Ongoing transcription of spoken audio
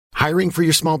Hiring for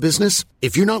your small business?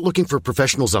 If you're not looking for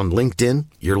professionals on LinkedIn,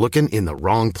 you're looking in the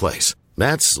wrong place.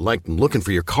 That's like looking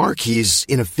for your car keys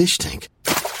in a fish tank.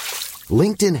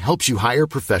 LinkedIn helps you hire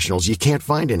professionals you can't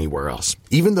find anywhere else,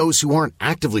 even those who aren't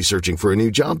actively searching for a new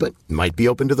job but might be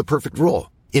open to the perfect role.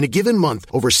 In a given month,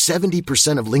 over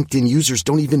 70% of LinkedIn users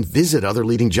don't even visit other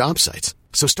leading job sites.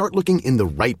 So start looking in the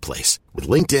right place. With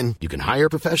LinkedIn, you can hire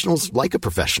professionals like a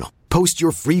professional. Post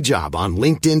your free job on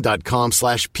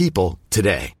linkedin.com/people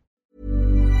today.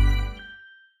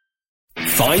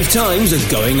 5 Times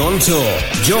are going on tour.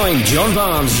 Join John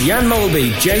Barnes, Jan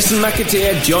Molby, Jason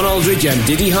McAteer, John Aldridge and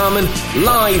Diddy Harmon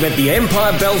live at the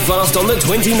Empire Belfast on the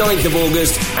 29th of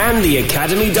August and the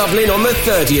Academy Dublin on the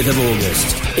 30th of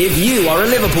August. If you are a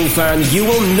Liverpool fan, you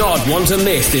will not want to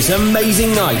miss this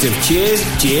amazing night of cheers,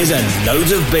 cheers and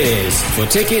loads of beers. For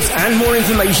tickets and more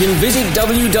information, visit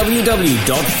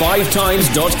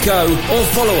www.5times.co or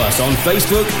follow us on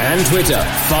Facebook and Twitter.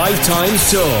 5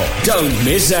 Times Tour. Don't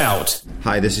miss out.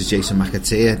 Hi, this is Jason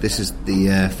McAteer. This is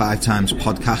the 5 Times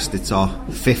podcast. It's our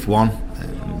fifth one.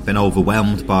 Been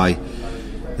overwhelmed by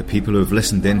the people who have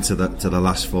listened in to the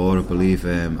last four. I believe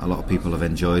a lot of people have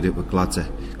enjoyed it. We're glad to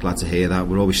hear that.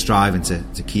 We're always striving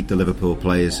to keep the Liverpool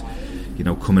players,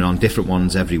 coming on different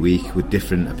ones every week with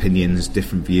different opinions,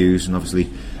 different views, and obviously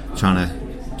trying to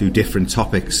do different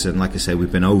topics. And like I say,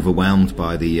 we've been overwhelmed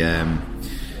by the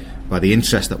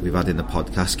interest that we've had in the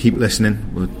podcast. Keep listening.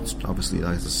 We're obviously,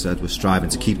 as I said, we're striving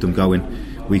to keep them going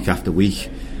week after week.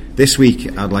 This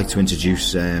week, I'd like to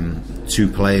introduce two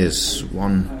players.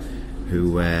 One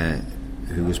who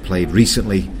has played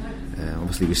recently,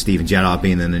 obviously with Steven Gerrard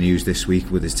being in the news this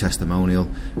week with his testimonial.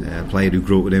 A player who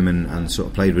grew up with him and sort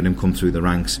of played with him, come through the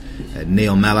ranks.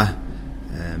 Neil Mellor,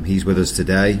 he's with us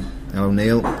today. Hello,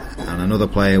 Neil. And another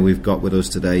player we've got with us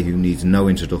today who needs no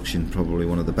introduction, probably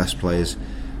one of the best players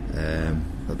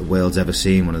that the world's ever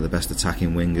seen, one of the best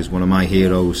attacking wingers, one of my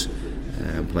heroes,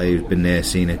 player who's been there,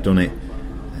 seen it, done it,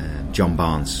 John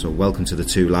Barnes. So welcome to the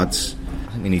two lads.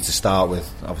 I think we need to start with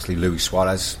obviously Luis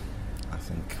Suarez. I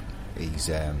think he's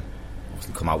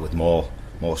obviously come out with more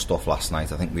stuff last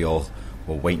night. I think we all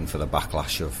were waiting for the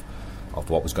backlash of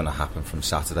what was going to happen from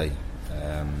Saturday.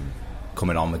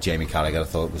 Coming on with Jamie Carragher, I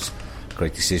thought it was a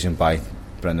great decision by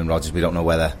Brendan Rodgers. We don't know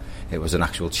whether it was an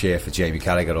actual cheer for Jamie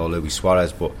Carragher or Luis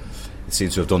Suarez, but it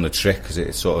seems to have done the trick because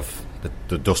it's sort of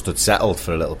the dust had settled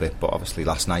for a little bit. But obviously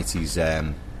last night he's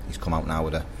come out now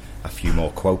with a few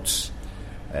more quotes.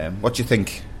 What do you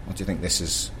think? What do you think this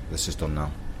has done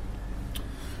now?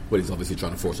 Well, he's obviously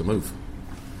trying to force a move.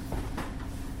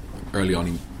 Early on,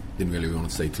 he didn't really want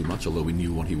to say too much, although we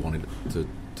knew what he wanted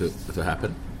to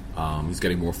happen. He's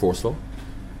getting more forceful.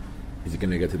 He's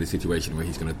going to get to the situation where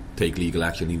he's going to take legal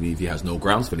action even if he has no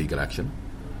grounds for legal action.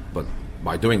 But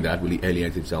by doing that, will he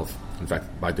alienate himself? In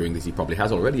fact, by doing this, he probably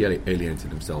has already alienated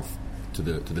himself to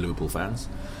the Liverpool fans.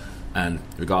 And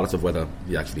regardless of whether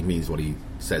he actually means what he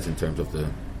says in terms of the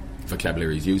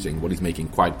vocabulary he's using, what he's making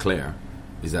quite clear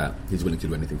is that he's willing to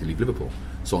do anything to leave Liverpool.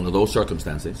 So under those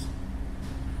circumstances,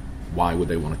 why would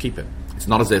they want to keep him? It's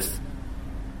not as if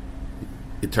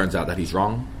it turns out that he's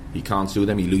wrong, he can't sue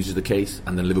them, he loses the case,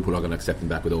 and then Liverpool are going to accept him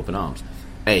back with open arms.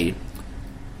 Okay,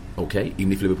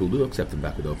 even if Liverpool do accept him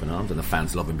back with open arms and the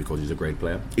fans love him because he's a great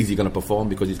player, is he going to perform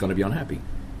because he's going to be unhappy?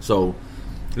 So,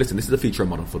 listen, this is the feature of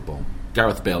modern football.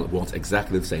 Gareth Bale wants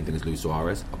exactly the same thing as Luis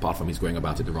Suarez, apart from he's going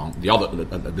about it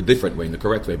the different way, in the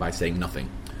correct way, by saying nothing.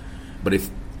 But if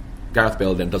Gareth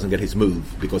Bale then doesn't get his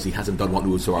move because he hasn't done what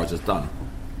Luis Suarez has done,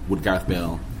 would Gareth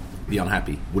Bale be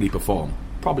unhappy? Would he perform?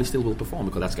 Probably still will perform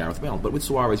because that's Gareth Bale. But with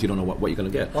Suarez, you don't know what you're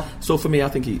going to get. What? So for me, I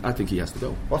think he has to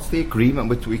go. What's the agreement?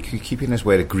 We keep in this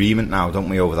word agreement now, don't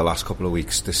we? Over the last couple of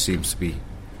weeks, this seems to be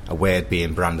a word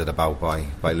being branded about by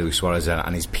Luis Suarez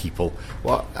and his people.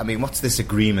 What's this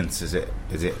agreement? Is it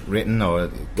written or?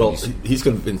 Well, he's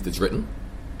convinced it's written.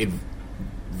 It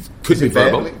could be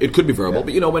verbal. It could be verbal.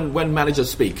 Yeah. But when managers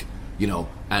speak,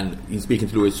 and he's speaking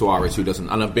to Luis Suarez, who doesn't.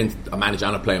 And I've been a manager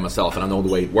and a player myself, and I know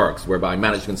the way it works, whereby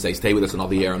managers can say, "Stay with us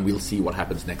another year, and we'll see what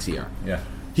happens next year." Yeah.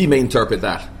 He may interpret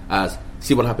that as,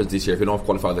 "See what happens this year. If you don't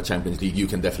qualify for the Champions League, you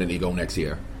can definitely go next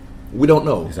year." We don't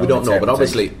know. But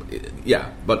obviously,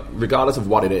 yeah. But regardless of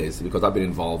what it is, because I've been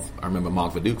involved. I remember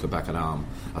Mark Viduka back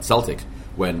at Celtic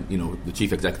when the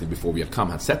chief executive before we had come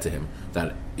had said to him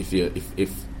that if you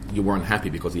weren't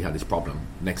happy because he had this problem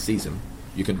next season,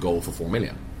 you can go for $4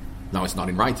 million. Now it's not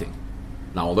in writing.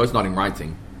 Now, although it's not in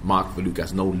writing, Mark Viduka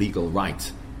has no legal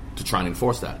right to try and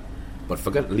enforce that. But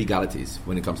forget legalities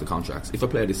when it comes to contracts. If a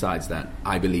player decides that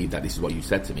I believe that this is what you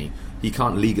said to me, he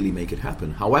can't legally make it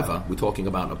happen. However, we're talking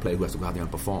about a player who has to go out there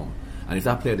and perform. And if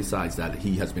that player decides that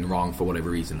he has been wrong for whatever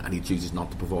reason and he chooses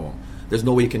not to perform, there's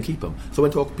no way you can keep him. So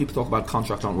when people talk about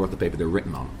contracts aren't worth the paper they're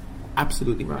written on,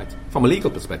 absolutely right. From a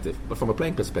legal perspective, but from a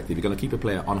playing perspective, you're going to keep a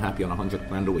player unhappy on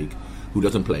 $100,000 a week who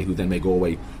doesn't play, who then may go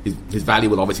away. His value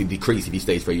will obviously decrease if he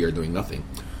stays for a year doing nothing.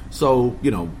 So,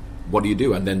 what do you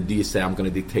do? And then do you say, I'm going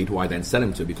to dictate who I then sell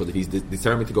him to? Because if he's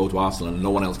determined to go to Arsenal and no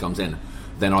one else comes in,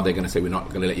 then are they going to say, we're not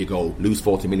going to let you go, lose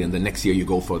 40 million, the next year you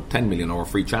go for 10 million or a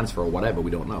free transfer or whatever?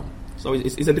 We don't know. So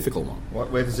it's a difficult one.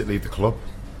 Where does it leave the club?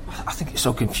 I think it's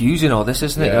so confusing, all this,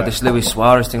 isn't it? This Luis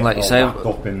Suarez thing, like you say.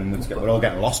 We're all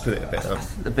getting lost with it a bit.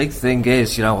 The big thing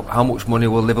is, how much money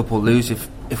will Liverpool lose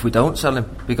if we don't sell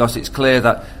him? Because it's clear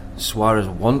that Suarez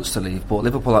wants to leave, but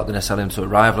Liverpool aren't going to sell him to a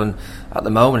rival, and at the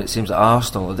moment it seems that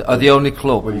Arsenal are the only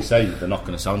club. Well, you say they're not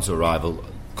going to sell him to a rival.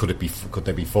 Could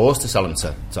they be forced to sell him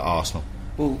to Arsenal?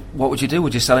 Well, what would you do?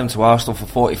 Would you sell him to Arsenal for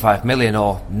 45 million,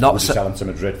 or not? Would you sell him to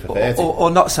Madrid for 30? Or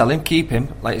not sell him, keep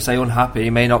him, like you say, unhappy. He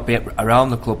may not be around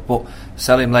the club, but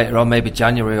sell him later on, maybe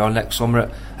January or next summer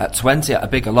at 20 at a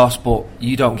bigger loss. But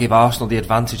you don't give Arsenal the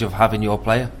advantage of having your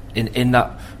player in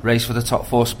that race for the top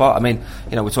 4 spot. I mean,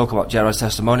 we talk about Gerrard's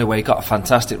testimonial where he got a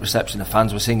fantastic reception. The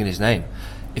fans were singing his name.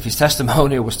 If his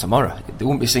testimonial was tomorrow, they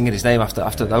wouldn't be singing his name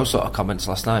after those sort of comments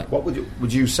last night. What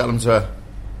would you sell him to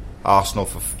Arsenal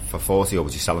for 40, or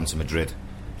would you sell him to Madrid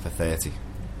for 30?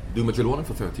 Do Madrid want him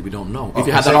for 30? We don't know. If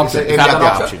you had that option,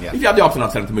 if you had the option,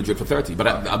 I'd sell him to Madrid for 30. But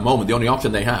at the moment, the only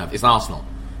option they have is Arsenal.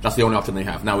 That's the only option they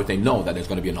have. Now, if they know that there's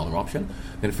going to be another option,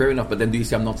 then fair enough. But then do you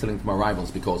say I'm not selling to my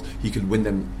rivals because he could win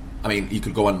them? I mean, he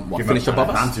could go and finish above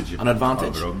us, an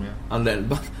advantage, and then.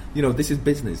 But this is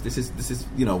business. This is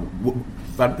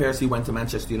Van Persie went to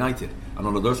Manchester United, and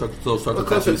under those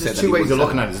circumstances, there's two ways of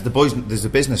looking at it. There's the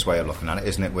business way of looking at it,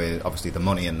 isn't it? Where obviously the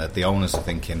money and the owners are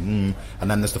thinking,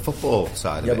 and then there's the football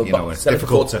side of it. It's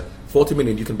difficult to 40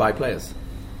 million. You can buy players.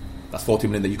 That's 40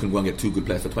 million that you can go and get 2 good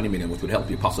players for 20 million, which would help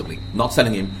you possibly. Not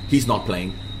selling him, he's not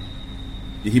playing.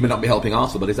 He may not be helping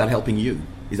Arsenal, but is that helping you?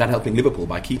 Is that helping Liverpool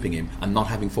by keeping him and not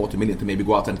having 40 million to maybe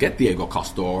go out and get Diego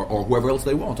Costa or whoever else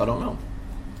they want? I don't know.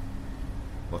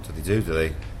 What do they do?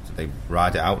 Do they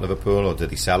ride it out, Liverpool, or do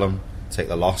they sell him, take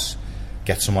the loss,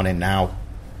 get someone in now?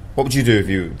 What would you do if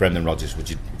you were Brendan Rodgers? Would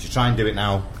you try and do it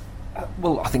now?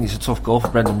 Well, I think it's a tough goal for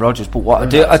Brendan Rodgers, but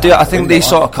I think these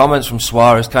sort of comments from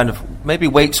Suarez kind of maybe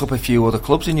wakes up a few other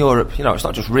clubs in Europe. It's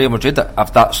not just Real Madrid that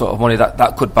have that sort of money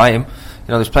that could buy him.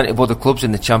 There's plenty of other clubs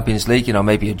in the Champions League,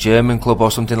 maybe a German club or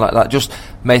something like that, just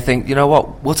may think,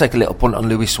 we'll take a little punt on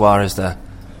Luis Suarez there.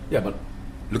 Yeah, but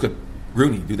look at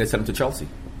Rooney. Do they sell him to Chelsea?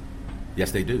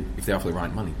 Yes, they do, if they offer the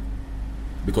right money.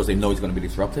 Because they know he's going to be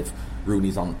disruptive.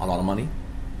 Rooney's on a lot of money.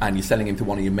 And you're selling him to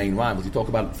one of your main rivals. You talk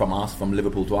about from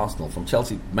Liverpool to Arsenal, from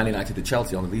Chelsea, Man United to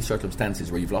Chelsea, under these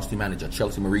circumstances where you've lost your manager,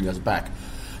 Chelsea Mourinho's back.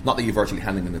 Not that you're virtually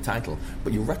handing them the title,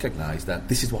 but you recognise that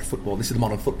this is what football, this is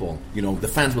modern football. The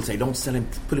fans will say, don't sell him,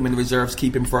 put him in the reserves,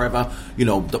 keep him forever.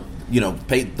 Don't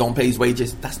pay his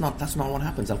wages. That's not what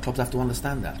happens, and clubs have to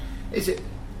understand that. Is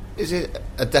it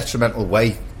a detrimental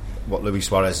way what Luis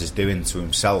Suarez is doing to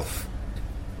himself,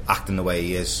 acting the way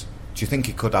he is? Do you think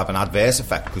it could have an adverse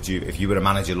effect? Could you, if you were a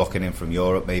manager looking in from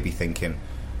Europe, maybe thinking,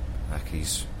 like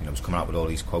he's coming out with all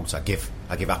these quotes, I give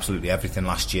absolutely everything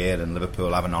last year, and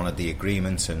Liverpool haven't honoured the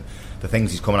agreement, and the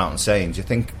things he's coming out and saying. Do you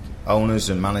think owners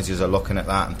and managers are looking at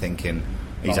that and thinking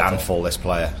he's a handful, this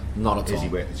player? Not at all. Is he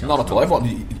worth the chance? Not at all.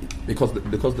 Everyone, because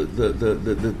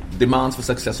the demands for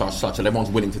success are such that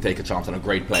everyone's willing to take a chance on a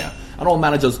great player, and all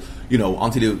managers,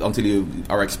 until you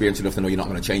are experienced enough to know you're not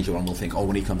going to change everyone, will think,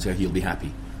 when he comes here he'll be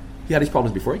happy. He had his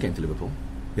problems before he came to Liverpool.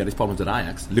 He had his problems at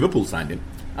Ajax. Liverpool signed him.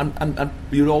 And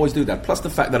you'd always do that. Plus the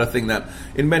fact that I think that,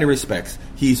 in many respects,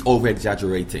 he's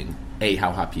over-exaggerating, A,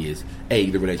 how happy he is, A,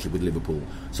 the relationship with Liverpool,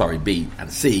 B,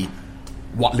 and C,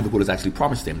 what Liverpool has actually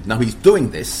promised him. Now, he's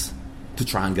doing this to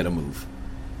try and get a move.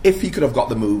 If he could have got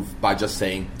the move by just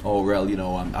saying,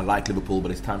 I like Liverpool,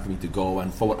 but it's time for me to go,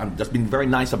 and just being very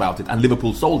nice about it, and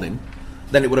Liverpool sold him,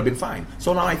 then it would have been fine.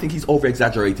 So now I think he's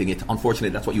over-exaggerating it.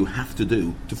 Unfortunately, that's what you have to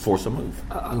do to force a move.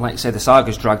 And like you say, the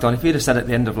saga's dragged on. If he'd have said at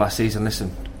the end of last season,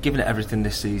 listen, giving it everything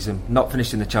this season, not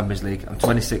finishing the Champions League, I'm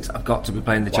 26, I've got to be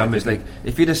playing the Champions League.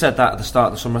 If he'd have said that at the start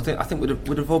of the summer, I think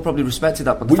we'd have all probably respected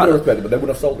that. But we would have respected it, but they would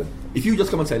have sold him. If you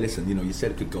just come and say, listen, you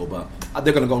said it could go, but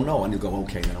they're going to go no, and you go,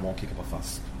 okay, then I won't kick up a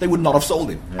fuss. They would not have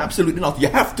sold him. Yeah. Absolutely not. You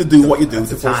have to do what you do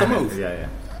to force a move. Yeah.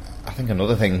 I think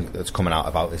another thing that's coming out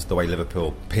about is the way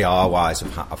Liverpool, PR-wise,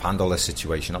 have handled this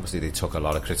situation. Obviously, they took a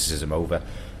lot of criticism over.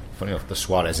 Funny enough, the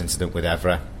Suarez incident with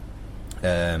Evra,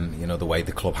 the way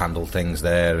the club handled things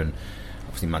there, and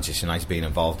obviously Manchester United being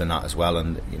involved in that as well.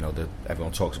 And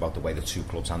everyone talks about the way the two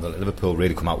clubs handled it. Liverpool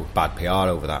really come out with bad PR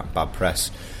over that, and bad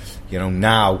press.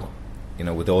 now,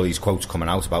 with all these quotes coming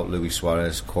out about Luis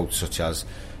Suarez, quotes such as,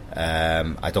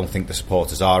 I don't think the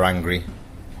supporters are angry.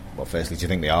 Well, firstly, do you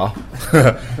think they are?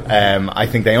 I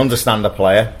think they understand the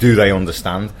player. Do they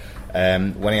understand?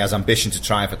 When he has ambition to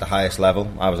triumph at the highest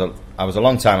level. I was a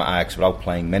long time at Ajax without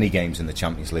playing many games in the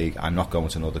Champions League. I'm not going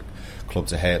to another club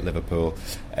to hurt Liverpool.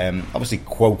 Obviously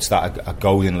quotes that are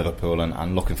goading Liverpool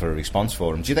and looking for a response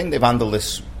for him. Do you think they've handled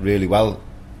this really well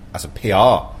as a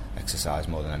PR exercise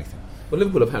more than anything? Well,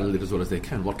 Liverpool have handled it as well as they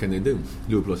can. What can they do?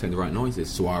 Liverpool are saying the right noises.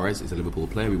 Suarez is a Liverpool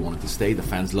player. We want him to stay. The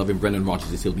fans love him. Brendan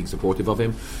Rodgers is still being supportive of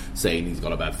him, saying he's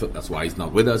got a bad foot. That's why he's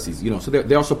not with us. So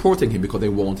they are supporting him because they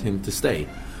want him to stay.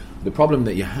 The problem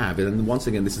that you have, and once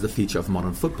again, this is a feature of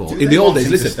modern football. In the old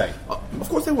days, listen, of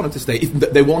course they want him to stay.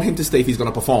 They want him to stay if he's going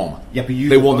to perform. Yeah, but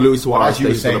they want Luis Suarez to stay. As you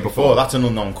were saying before, that's an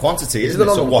unknown quantity, isn't it?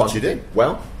 So what you do?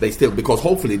 Well, because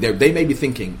hopefully they may be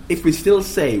thinking, if we still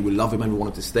say we love him and we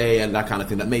want him to stay and that kind of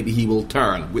thing, that maybe he will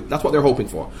turn. That's what they're hoping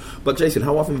for. But Jason,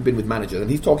 how often have you been with managers? And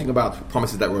he's talking about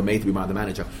promises that were made to be by the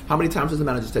manager. How many times has the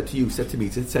manager said to you, said to me,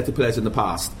 said to players in the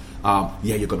past,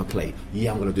 yeah, you're going to play.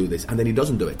 Yeah, I'm going to do this. And then he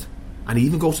doesn't do it. And he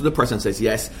even goes to the press and says,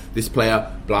 yes, this player,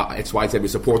 blah, X, Y, Z, we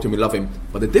support him, we love him.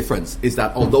 But the difference is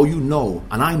that although and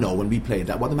I know when we played,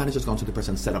 that what the manager's gone to the press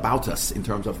and said about us in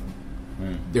terms of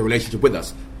their relationship with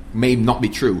us may not be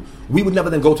true. We would never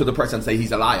then go to the press and say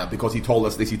he's a liar because he told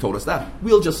us this, he told us that.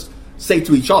 We'll just say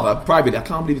to each other privately, I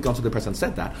can't believe he's gone to the press and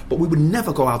said that. But we would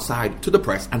never go outside to the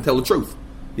press and tell the truth.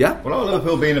 Yeah? Well, are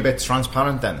Liverpool being a bit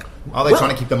transparent then? Are they trying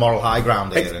to keep the moral high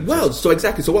ground here?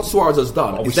 Exactly. So what Suarez has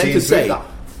done is then to say...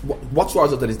 What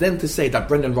Suarez has done is then to say that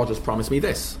Brendan Rodgers promised me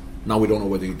this. Now we don't know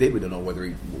whether he did. We don't know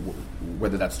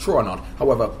whether that's true or not.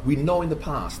 However, we know in the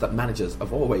past that managers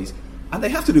have always, and they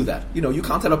have to do that. You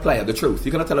can't tell a player the truth.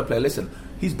 You're going to tell a player, listen,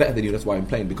 he's better than you. That's why I'm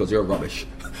playing because you're rubbish.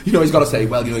 He's got to say,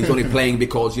 well, he's only playing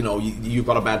because you've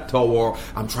got a bad toe, or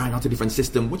I'm trying out a different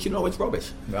system, which it's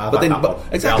rubbish.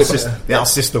 Exactly, the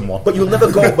system one. But you'll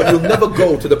never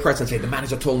go to the press and say the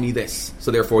manager told me this,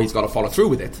 so therefore he's got to follow through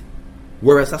with it.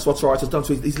 Whereas that's what Suarez has done.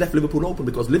 So he's left Liverpool open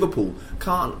because Liverpool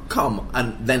can't come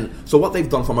and then... So what they've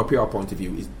done from a PR point of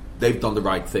view is they've done the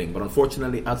right thing. But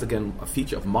unfortunately, as again, a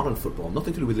feature of modern football,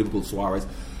 nothing to do with Liverpool, Suarez...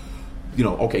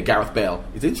 Gareth Bale.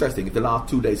 It's interesting if the last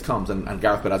 2 days comes and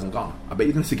Gareth Bale hasn't gone. I bet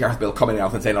you're going to see Gareth Bale coming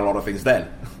out and saying a lot of things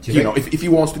then. If he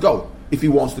wants to go. If he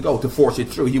wants to go, to force it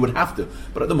through, he would have to.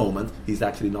 But at the moment, he's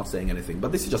actually not saying anything.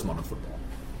 But this is just modern football.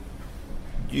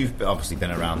 You've obviously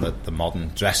been around the modern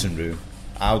dressing room.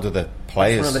 How do the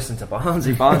players... I want to listen to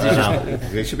Barnsley.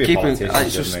 Barnsley should be a politician,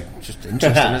 it's just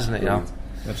interesting, isn't it? I'm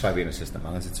going to try being an assistant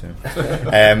manager too.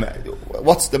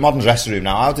 What's the modern dressing room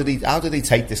now? How did he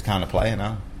take this kind of player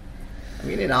now? I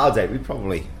mean, in our day, we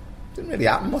probably didn't really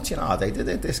happen much in our day, did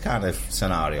it? This kind of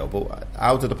scenario. But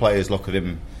how do the players look at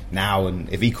him now? And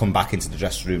if he come back into the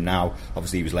dressing room now,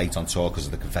 obviously he was late on tour because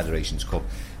of the Confederations Cup.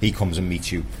 He comes and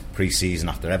meets you pre-season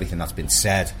after everything that's been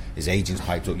said. His agent's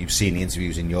piped up. You've seen the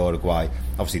interviews in Uruguay.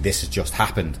 Obviously, this has just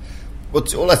happened.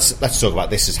 But let's talk about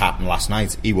this. Has happened last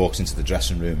night. He walks into the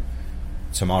dressing room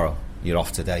tomorrow. You're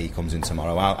off today. He comes in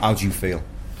tomorrow. How do you feel?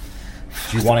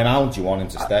 Do you want him out? Do you want him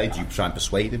to stay? Do you try and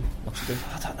persuade him? What do you do?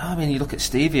 I don't know. I mean, you look at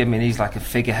Stevie. I mean, he's like a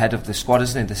figurehead of the squad,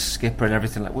 isn't he? The skipper and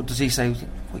everything. Like, what does he say?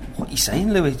 What are you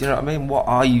saying, Louis? Do you know what I mean? What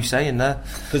are you saying there?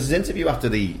 Because his interview after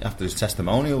his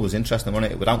testimonial was interesting,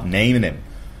 wasn't it? Without naming him,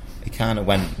 he kind of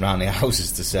went round the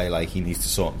houses to say like he needs to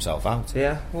sort himself out.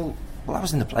 Yeah. Well, I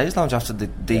was in the players' lounge after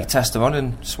the testimony,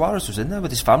 and Suarez was in there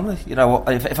with his family.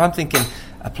 If I'm thinking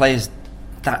a player's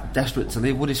that desperate to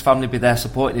leave, would his family be there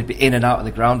supporting? He'd be in and out of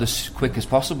the ground as quick as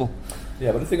possible.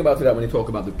 Yeah, but the thing about it, when you talk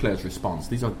about the players' response,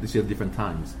 these are different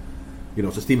times. So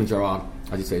Steven Gerrard,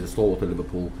 as you say, is a stalwart of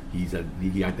Liverpool.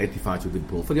 He identifies with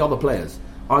Liverpool. For the other players,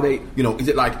 are they? Is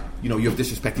it like you've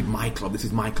disrespected my club? This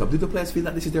is my club. Do the players feel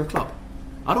that this is their club?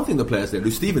 I don't think the players there.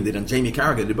 Stephen did and Jamie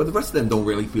Carragher did, but the rest of them don't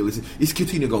really feel this. Is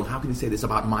Coutinho going, how can you say this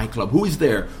about my club? Who is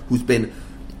there who's been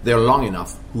there long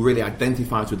enough, who really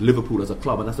identifies with Liverpool as a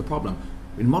club? And that's the problem.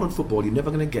 In modern football, you're never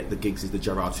going to get the Giggs, the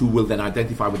Gerrards, who will then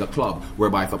identify with a club,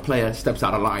 whereby if a player steps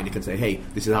out of line, he can say, hey,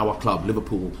 this is our club,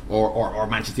 Liverpool, or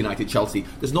Manchester United, Chelsea.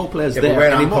 There's no players there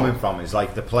where anymore. I'm coming from is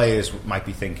like the players might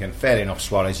be thinking, fair enough,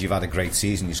 Suarez, you've had a great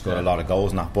season, you scored a lot of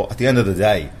goals and that, but at the end of the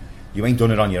day, you ain't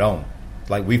done it on your own.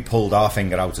 Like, we've pulled our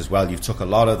finger out as well. You've took a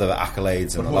lot of the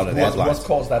accolades and a lot of the headlines.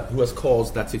 Who has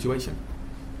caused that situation?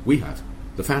 We have.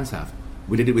 The fans have.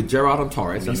 We did it with Gerrard and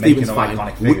Torres, and Stephen's fine.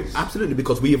 Absolutely,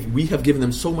 because we have given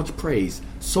them so much praise.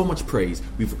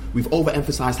 We've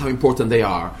overemphasized how important they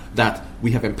are, that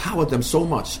we have empowered them so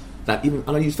much that even,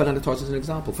 and I use Fernando Torres as an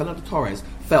example. Fernando Torres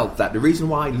felt that the reason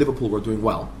why Liverpool were doing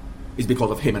well is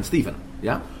because of him and Stephen.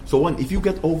 Yeah. So if you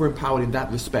get over-empowered in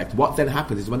that respect, what then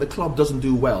happens is when the club doesn't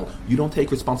do well, you don't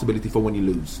take responsibility for when you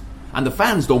lose. And the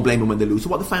fans don't blame him when they lose. So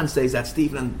what the fans say is that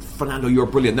Stephen and Fernando, you're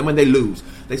brilliant. Then when they lose,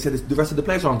 they say the rest of the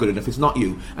players aren't good enough. It's not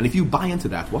you. And if you buy into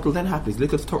that, what will then happen is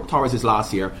look at Torres'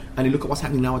 last year, and you look at what's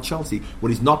happening now at Chelsea when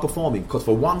he's not performing. Because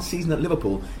for one season at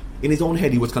Liverpool, in his own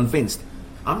head, he was convinced,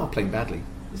 I'm not playing badly.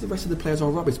 The rest of the players are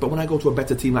rubbish. But when I go to a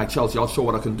better team like Chelsea, I'll show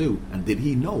what I can do. And did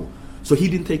he? No. So he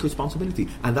didn't take responsibility.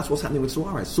 And that's what's happening with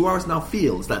Suarez. Suarez now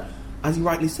feels that, as you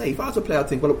rightly say, if I was a player, I'd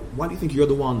think, well, why do you think you're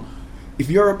the one? If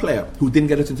you're a player who didn't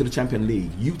get us into the Champions League,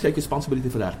 you take responsibility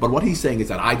for that. But what he's saying is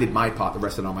that I did my part, the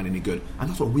rest of them aren't any good. And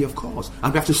that's what we have caused.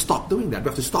 And we have to stop doing that. We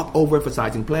have to stop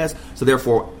overemphasizing players. So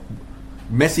therefore,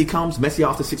 Messi comes, Messi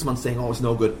after 6 months saying, it's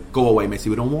no good, go away Messi,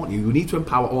 we don't want you. You need to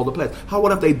empower all the players. What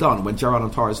have they done when Gerrard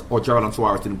and Torres or Gerrard and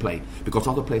Suarez didn't play? Because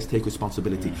other players take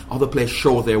responsibility. Other players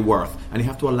show their worth. And you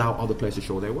have to allow other players to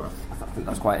show their worth. I think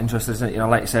that's quite interesting, isn't it?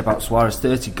 Like you say about Suarez,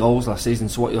 30 goals last season.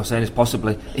 So what you're saying is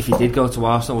possibly, if he did go to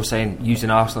Arsenal, we're saying, using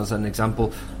Arsenal as an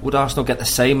example, would Arsenal get the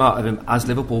same out of him as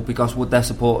Liverpool? Because would their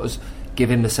supporters give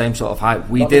him the same sort of hype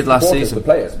we did last season? The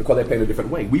players, because they played a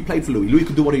different way. We played for Louis. Louis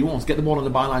could do what he wants, get the ball on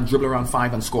the byline, dribble around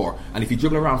 5 and score. And if he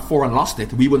dribbled around 4 and lost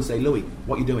it, we wouldn't say, Louis,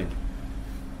 what are you doing?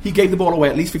 He gave the ball away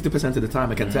at least 50% of the time,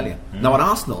 I can tell you. Now at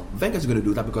Arsenal, Wenger's going to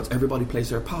do that because everybody plays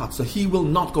their part. So he will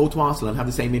not go to Arsenal and have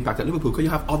the same impact at Liverpool because you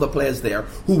have other players there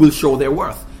who will show their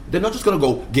worth. They're not just going to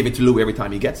go give it to Louis every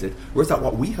time he gets it. Whereas that's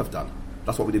what we have done.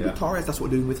 That's what we did with Torres, that's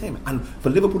what we're doing with him. And for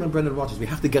Liverpool and Brendan Rodgers, we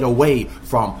have to get away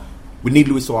from, we need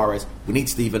Luis Suarez, we need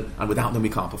Stephen, and without them we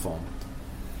can't perform.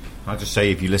 I'll just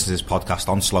say, if you listen to this podcast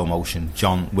on slow motion,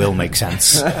 John will make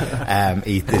sense.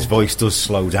 His voice does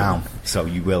slow down, so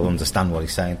you will understand what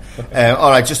he's saying. All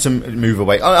right, just to move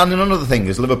away. And another thing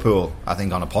is Liverpool, I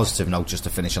think on a positive note, just to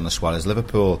finish on the Suarez,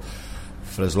 Liverpool,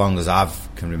 for as long as I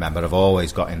can remember, have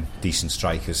always got in decent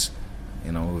strikers.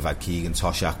 You know, we've had Keegan,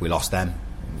 Toshak, we lost them.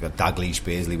 We've got Dalglish,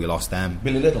 Beasley, we lost them.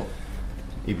 Billy Little.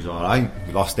 He was alright,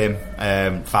 we lost him.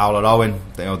 Fowler, Owen,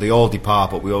 they all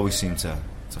depart, but we always seem to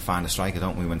find a striker,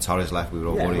 don't we? When Torres left, we were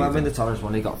all worried. Well, the Torres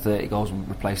one, he got 30 goals and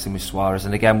replaced him with Suarez,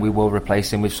 and again we will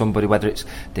replace him with somebody, whether it's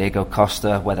Diego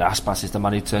Costa, whether Aspas is the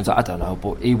man who turns out, I don't know,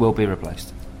 but he will be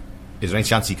replaced. Is there any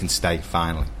chance he can stay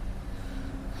finally?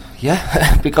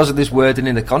 Yeah, because of this wording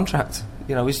in the contract.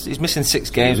 You know, he's missing 6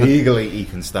 games. Legally he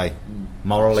can stay.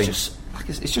 Morally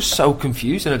it's just so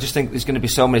confusing. I just think there's going to be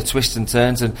so many twists and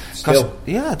turns, and still,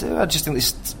 I do. I just think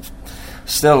there's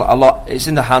still a lot. It's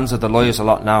in the hands of the lawyers a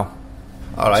lot now.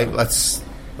 All right, let's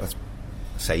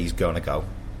say he's going to go.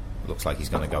 Looks like he's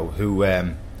going to go.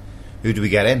 Who do we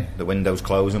get in? The window's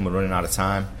closing. We're running out of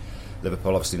time.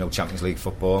 Liverpool, obviously, no Champions League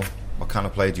football. What kind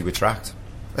of player do you attract?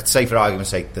 Let's say, for argument's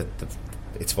sake, that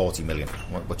it's 40 million.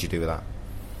 What do you do with that?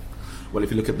 Well, if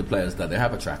you look at the players that they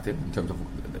have attracted in terms of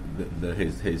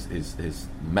his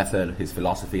method, his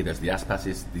philosophy, there's the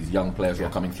Aspases, these young players who are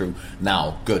coming through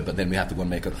now, good, but then we have to go and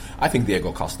make it. I think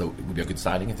Diego Costa would be a good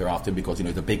signing if they're after him because, you know,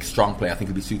 he's a big, strong player. I think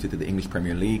he'll be suited to the English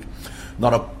Premier League.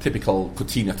 Not a typical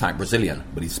Coutinho-type Brazilian,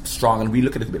 but he's strong, and we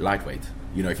look at it a bit lightweight.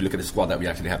 You know, if you look at the squad that we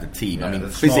actually have, the team, yeah, I mean,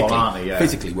 physically,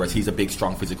 physically, whereas he's a big,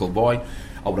 strong, physical boy.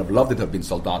 I would have loved it to have been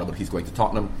Soldado, but he's going to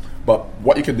Tottenham. But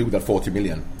what you can do with that 40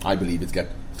 million, I believe, is get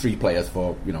 3 players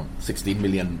for, 16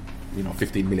 million,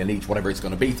 15 million each, whatever it's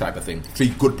going to be type of thing. 3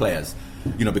 good players.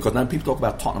 Because now people talk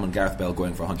about Tottenham and Gareth Bale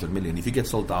going for 100 million. If you get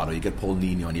Soldado, you get Paul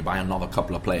Nino, and you buy another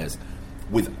couple of players,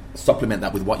 supplement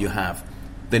that with what you have,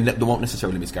 then they won't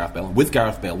necessarily miss Gareth Bale. With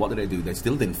Gareth Bale, what do? They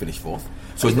still didn't finish 4th.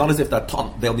 So it's not as if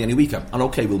they'll be any weaker. And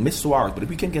okay, we'll miss Suarez, but if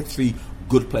we can get 3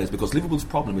 good players, because Liverpool's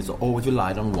problem is they always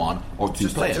relied on 1 or 2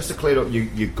 players. Just to clear up,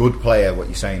 your good player, what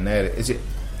you're saying there,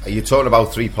 are you talking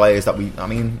about 3 players that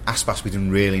Aspas, we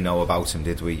didn't really know about him,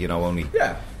 did we?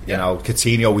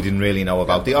 Coutinho, we didn't really know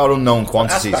about. They are unknown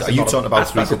quantities. Are you talking about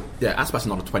 3? Aspas is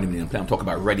not a 20 million player. I'm talking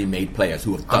about ready-made players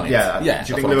who have done it. Do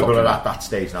you think Liverpool are at that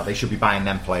stage now? They should be buying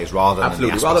them players rather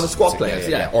than squad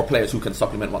players, or players who can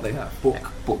supplement what they have.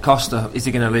 But Costa, is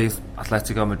he going to leave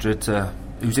Atletico Madrid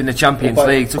who's in the Champions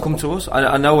League to come to us?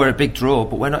 I know we're a big draw,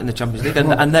 but we're not in the Champions League,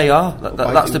 and they are.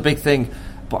 That's the big thing.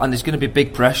 And there's going to be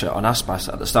big pressure on Aspas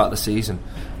at the start of the season,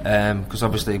 because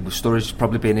obviously with Sturridge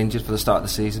probably being injured for the start of the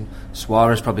season,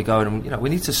 Suarez probably going, and we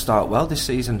need to start well this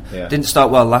season. Didn't start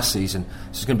well last season, so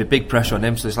there's going to be big pressure on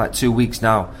him. So it's like 2 weeks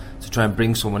now to try and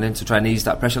bring someone in to try and ease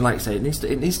that pressure. And like you say, it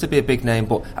needs to be a big name,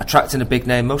 but attracting a big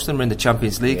name. Most of them are in the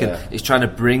Champions League, and it's trying to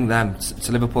bring them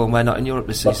to Liverpool, and we're not in Europe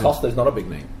this season. But Costa is not a big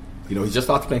name. You know, he just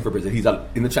started playing for Brazil. He's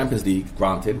in the Champions League,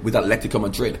 granted, with Atletico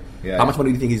Madrid. Yeah. How much money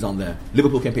do you think he's on there?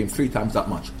 Liverpool can pay him 3 times that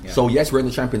much. Yeah. So yes, we're in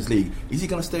the Champions League. Is he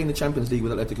going to stay in the Champions League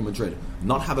with Atletico Madrid,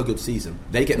 not have a good season?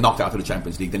 They get knocked out of the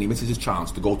Champions League, then he misses his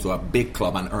chance to go to a big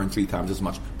club and earn 3 times as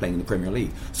much playing in the Premier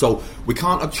League. So we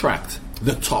can't attract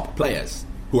the top players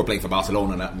who are playing for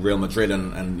Barcelona and Real Madrid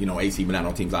and you know, AC Milan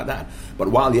or teams like that. But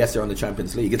while, yes, they're in the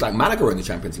Champions League, it's like Malaga are in the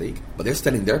Champions League, but they're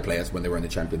selling their players when they were in the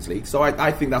Champions League. So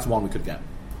I think that's one we could get.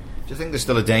 Do you think there's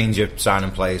still a danger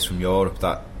signing players from Europe,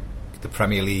 that the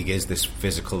Premier League is this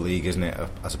physical league, isn't it,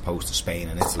 as opposed to Spain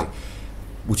and Italy?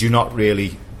 Would you not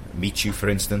really meet you, for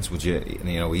instance? Would you?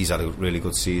 You know, he's had a really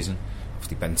good season.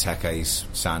 Obviously, Benteke's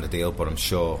signed a deal, but I'm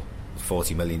sure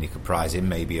 40 million you could prize him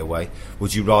maybe away.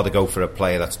 Would you rather go for a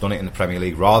player that's done it in the Premier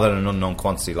League rather than an unknown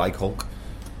quantity like Hulk?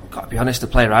 I've got to be honest, the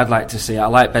player I'd like to see, I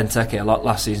like Benteke a lot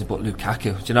last season, but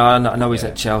Lukaku, do you know, I know he's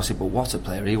at Chelsea, but what a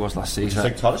player he was last season. Would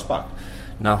you take Torres back?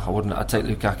 No, I wouldn't. I'd take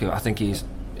Lukaku. I think he's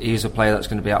a player that's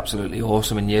going to be absolutely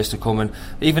awesome in years to come, and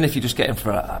even if you just get him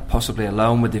for possibly a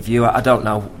loan with the view, I don't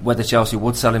know whether Chelsea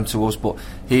would sell him to us, but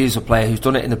he is a player who's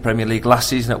done it in the Premier League last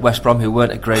season at West Brom, who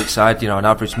weren't a great side, you know, an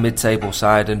average mid-table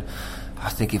side, and I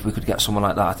think if we could get someone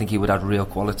like that, I think he would add real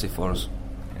quality for us.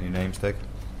 Any names, Dick?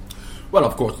 Well,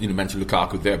 of course, you mentioned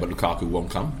Lukaku there, but Lukaku won't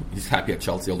come. He's happy at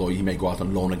Chelsea, although he may go out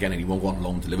on loan again, and he won't go on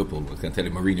loan to Liverpool. I can tell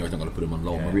you, Mourinho is not going to put him on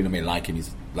loan. Yeah. Mourinho may like him. He's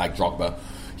like Drogba.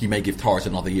 He may give Torres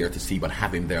another year to see, but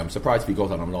have him there. I'm surprised if he goes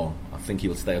out on loan. I think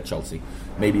he'll stay at Chelsea.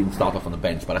 Maybe even start off on the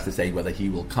bench, but as to say whether he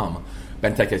will come.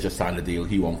 Benteke has just signed a deal.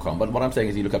 He won't come. But what I'm saying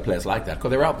is you look at players like that,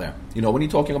 because they're out there. You know, when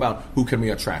you're talking about who can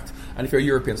we attract, and if your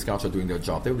European scouts are doing their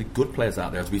job, there will be good players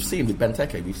out there. As we've seen with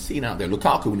Benteke, we've seen out there.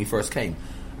 Lukaku, when he first came,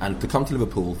 and to come to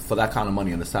Liverpool for that kind of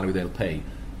money and the salary they'll pay,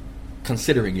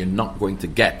 considering you're not going to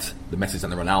get the Messis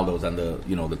and the Ronaldos and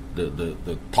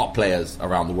the top players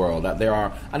around the world, that there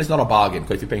are, and it's not a bargain,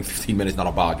 because if you're paying 15 million, it's not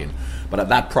a bargain. But at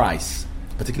that price,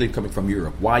 particularly coming from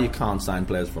Europe, why you can't sign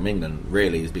players from England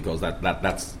really is because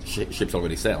that's ship's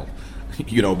already sailed.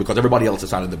 You know, because everybody else is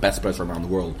signing the best players around the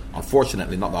world.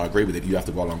 Unfortunately, not that I agree with it, you have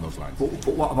to go along those lines.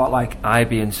 But what about like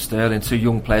Ibe and Sterling, 2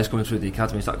 young players coming through the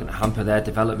academy? Is that going to hamper their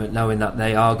development, knowing that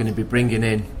they are going to be bringing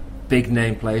in big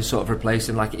name players, sort of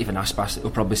replacing, like even Aspas,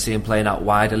 we'll probably see him playing out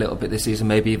wide a little bit this season,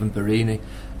 maybe even Barini.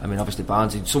 I mean, obviously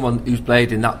Barnes, someone who's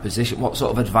played in that position, what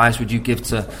sort of advice would you give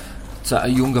to a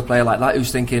younger player like that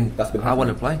who's thinking, I want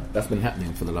to play? That's been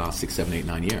happening for the last 6, 7, 8,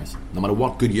 9 years. No matter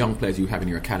what good young players you have in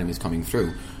your academies coming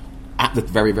through, at the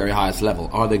very, very highest level,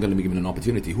 are they going to be given an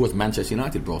opportunity? Who has Manchester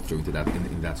United brought through into that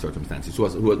in that circumstances?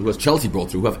 Who has Chelsea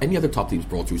brought through? Who have any other top teams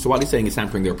brought through? So while he's saying it's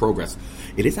hampering their progress,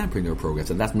 it is hampering their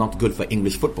progress, and that's not good for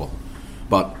English football.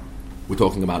 But we're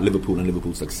talking about Liverpool and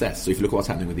Liverpool's success. So if you look at what's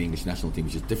happening with the English national team,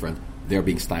 which is different, they're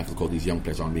being stifled because these young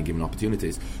players aren't being given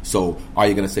opportunities. So are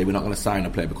you going to say we're not going to sign a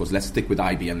player because let's stick with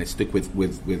Ibe and let's stick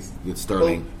with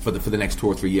Sterling for the next 2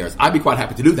 or 3 years? I'd be quite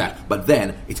happy to do that, but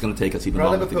then it's going to take us even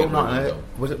longer to get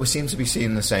Liverpool, we seem to be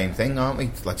seeing the same thing, aren't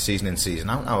we? Like season in, season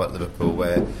out now at Liverpool,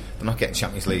 where they're not getting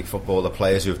Champions League football. The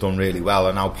players who have done really well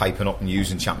are now piping up and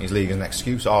using Champions League as an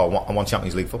excuse. I want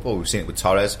Champions League football. We've seen it with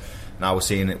Torres. Now we're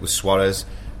seeing it with Suarez.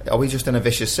 Are we just in a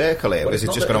vicious circle here? Or is it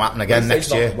just going to happen again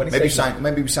next year?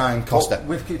 Maybe we sign Costa.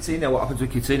 With Coutinho, what happens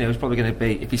with Coutinho is probably going to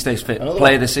be, if he stays fit,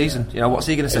 player of the season. You know, what's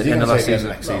he going to say at the end of last season?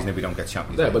 Next season if we don't get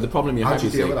Champions League? Yeah, but the problem you have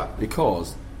is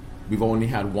because we've only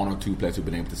had 1 or 2 players who've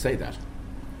been able to say that.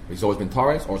 It's always been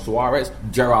Torres or Suarez.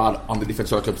 Gerrard, under different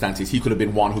circumstances, he could have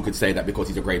been one who could say that because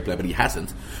he's a great player, but he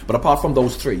hasn't. But apart from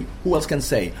those 3, who else can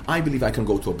say, I believe I can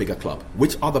go to a bigger club?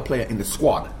 Which other player in the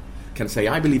squad can say,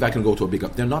 I believe I can go to a bigger...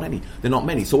 There are not any. There are not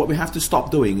many. So what we have to stop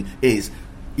doing is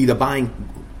either buying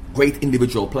great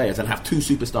individual players and have 2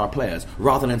 superstar players,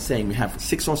 rather than saying we have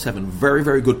 6 or 7 very,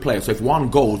 very good players. So if one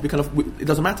goes, it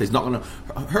doesn't matter. It's not going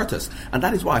to hurt us. And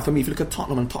that is why, for me, if you look at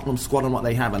Tottenham and Tottenham's squad and what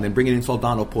they have, and then bringing in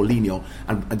Soldano, Paulinho,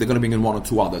 and they're going to bring in 1 or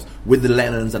 2 others, with the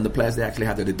Lennons and the players they actually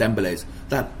have there, the Dembeles,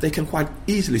 that they can quite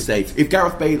easily say, if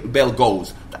Gareth Bale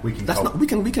goes, we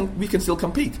can still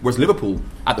compete. Whereas Liverpool,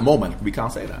 at the moment, we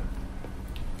can't say that.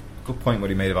 Good point what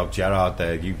he made about Gerrard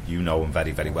there. You know him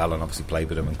very, very well, and obviously played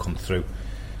with him and come through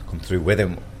with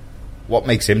him. What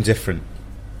makes him different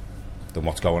than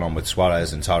what's going on with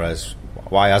Suarez and Torres?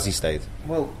 Why has he stayed?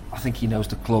 Well, I think he knows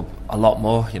the club a lot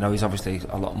more. You know, he's obviously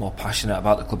a lot more passionate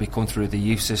about the club. He come through the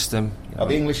youth system. Are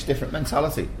the English different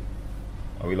mentality?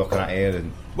 Are we looking at here?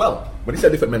 And well, when he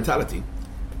said different mentality,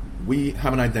 we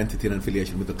have an identity and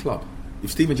affiliation with the club.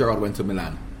 If Steven Gerrard went to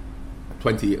Milan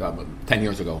 10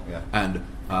 years ago, and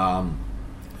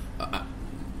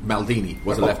Maldini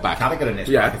was a left back. Carragher in his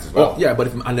brackets as well.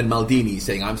 And then Maldini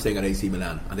saying, I'm staying at AC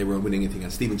Milan, and they weren't winning anything.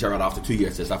 And Steven Gerrard, after 2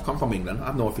 years, says, I've come from England, I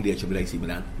have no affiliation with AC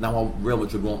Milan. Now Real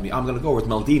Madrid want me. I'm going to go. Whereas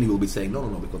Maldini will be saying, no,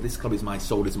 because this club is my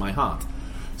soul, is my heart.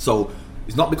 So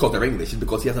it's not because they're English, it's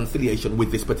because he has an affiliation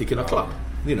with this particular club.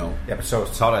 You know. Yeah, but so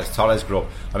Torres grew up.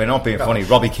 I mean, not being funny,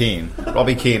 Robbie Keane,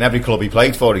 every club he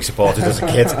played for, he supported as a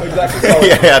kid. Exactly. He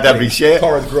had every shirt.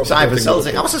 Torres grew up Signed for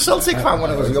Celtic. I was a Celtic fan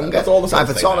when I was younger. That's all the Signed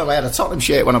for Tottenham. I had a Tottenham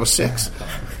shirt when I was 6.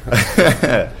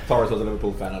 Torres was a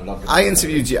Liverpool fan. I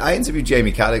interviewed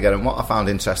Jamie Carragher, and what I found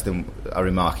interesting, a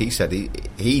remark he said,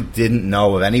 he didn't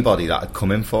know of anybody that had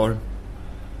come in for him.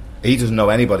 He doesn't know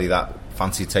anybody that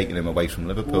fancied taking him away from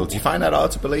Liverpool. Do you find that hard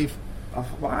to believe?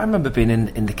 I remember being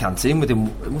in the canteen with him.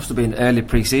 It must have been early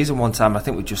pre-season one time. I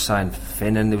think we just signed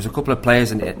Finn, and there was a couple of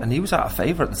players, and he was out of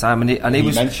favour at the time. And he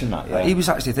was mentioned that. Yeah. He was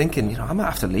actually thinking, I might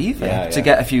have to leave here to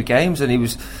get a few games. And he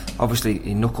was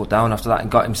he knuckled down after that and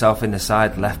got himself in the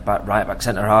side, left back, right back,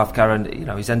 centre half. Karen,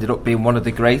 he's ended up being one of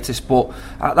the greatest. But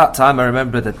at that time, I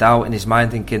remember the doubt in his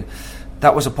mind, thinking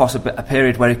that was a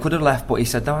period where he could have left, but he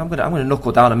said, no, I'm going to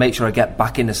knuckle down and make sure I get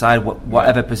back in the side,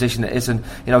 whatever position it is. And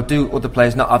do other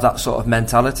players not have that sort of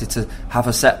mentality to have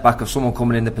a setback of someone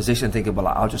coming in the position thinking, well,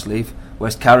 I'll just leave,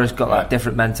 whereas Carragher's got that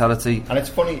different mentality. And it's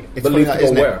funny that,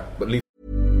 isn't it?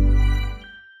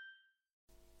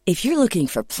 If you're looking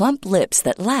for plump lips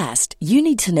that last, you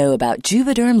need to know about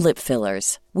Juvederm lip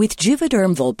fillers. With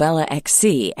Juvederm Volbella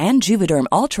XC and Juvederm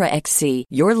Ultra XC,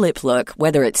 your lip look,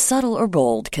 whether it's subtle or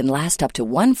bold, can last up to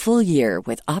 1 full year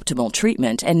with optimal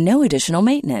treatment and no additional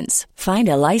maintenance. Find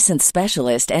a licensed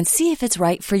specialist and see if it's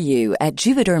right for you at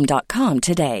Juvederm.com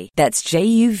today. That's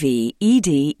JUVEDERM.com.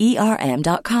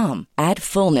 Add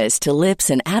fullness to lips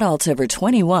in adults over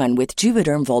 21 with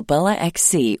Juvederm Volbella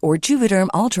XC or Juvederm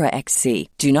Ultra XC.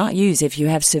 Do not use if you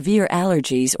have severe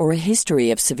allergies or a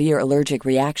history of severe allergic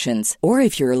reactions, or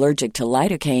if you're allergic to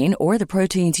lidocaine or the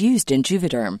proteins used in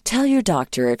Juvederm. Tell your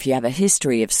doctor if you have a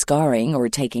history of scarring or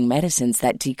taking medicines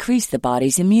that decrease the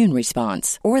body's immune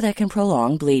response or that can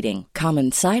prolong bleeding.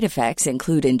 Common side effects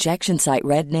include injection site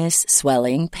redness,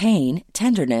 swelling, pain,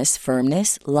 tenderness,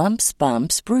 firmness, lumps,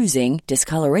 bumps, bruising,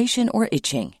 discoloration, or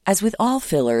itching. As with all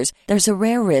fillers, there's a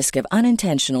rare risk of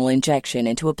unintentional injection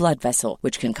into a blood vessel,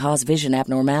 which can cause vision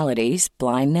abnormalities,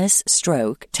 blindness,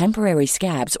 stroke, temporary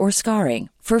scabs, or scarring.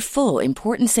 For full,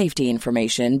 important safety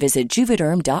information, visit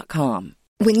Juvederm.com.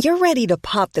 When you're ready to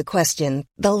pop the question,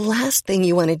 the last thing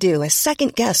you want to do is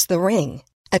second-guess the ring.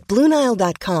 At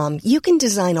BlueNile.com, you can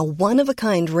design a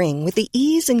one-of-a-kind ring with the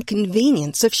ease and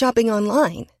convenience of shopping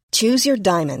online. Choose your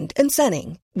diamond and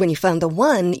setting. When you find the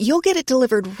one, you'll get it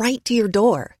delivered right to your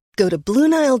door. Go to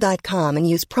BlueNile.com and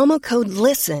use promo code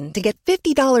LISTEN to get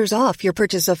 $50 off your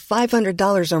purchase of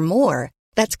 $500 or more.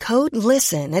 That's code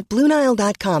LISTEN at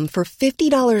BlueNile.com for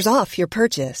 $50 off your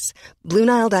purchase.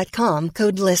 BlueNile.com,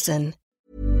 code LISTEN.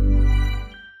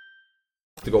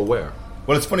 To go where?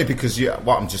 Well, it's funny because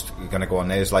what I'm just going to go on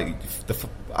there is like,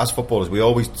 as footballers, we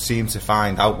always seem to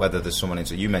find out whether there's someone in.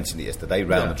 So you mentioned it yesterday,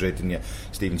 Real Madrid, didn't you?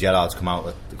 Steven Gerrard's come out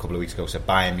a couple of weeks ago, said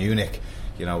Bayern Munich,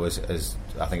 as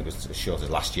I think it was as short as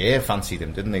last year, fancied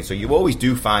him, didn't they? So you always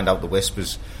do find out the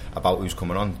whispers about who's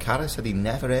coming on. Carragher said he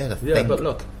never heard a thing. Yeah, but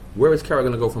look, where is Carragher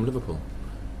going to go from Liverpool?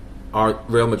 Are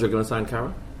Real Madrid going to sign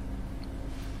Carragher?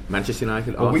 Manchester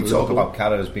United? Well, we talk Liverpool? about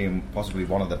Carragher as being possibly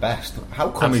one of the best. How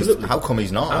come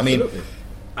he's not? Absolutely. I mean,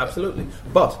 absolutely.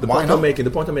 But the point I'm making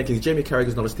is Jamie Carragher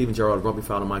is not a Steven Gerrard, Robbie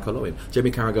Fowler, Michael Owen.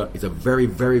 Jamie Carragher is a very,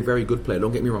 very, very good player.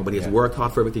 Don't get me wrong, but he has worked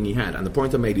hard for everything he had. And the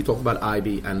point I made, you talked about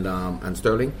Ibe and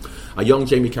Sterling. A young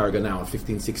Jamie Carragher now at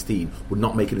 15, 16 would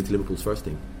not make it into Liverpool's first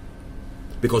team.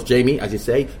 Because Jamie, as you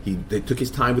say, they took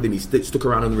his time with him. He stuck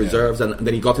around in the reserves, and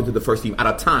then he got into the first team at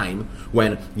a time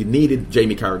when you needed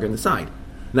Jamie Carragher in the side.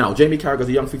 Now, Jamie Carragher is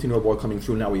a young 15-year-old boy coming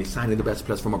through now. He's signing the best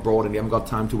players from abroad, and he haven't got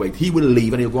time to wait. He will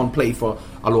leave, and he'll go and play for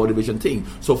a lower division team.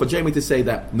 So for Jamie to say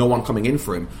that no one coming in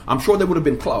for him, I'm sure there would have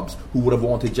been clubs who would have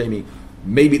wanted Jamie.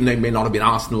 Maybe they may not have been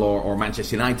Arsenal or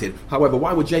Manchester United. However,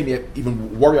 why would Jamie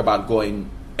even worry about going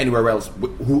anywhere else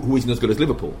who isn't as good as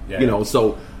Liverpool? Yeah.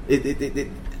 So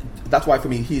that's why for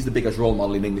me he's the biggest role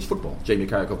model in English football, Jamie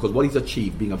Carragher, because what he's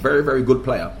achieved, being a very, very good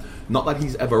player, not that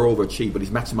he's ever overachieved, but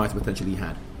he's maximised the potential he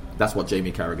had. That's what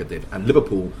Jamie Carragher did, and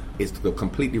Liverpool is the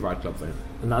completely right club for him.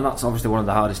 And that's obviously one of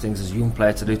the hardest things as a young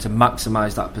player to do, to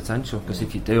maximise that potential, because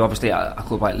if you do, obviously at a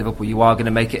club like Liverpool, you are going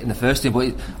to make it in the first team.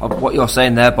 But what you're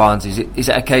saying there, Barnes, is it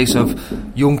a case of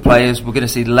young players we're going to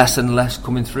see less and less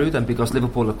coming through then, because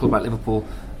Liverpool, a club like Liverpool,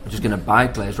 are just going to buy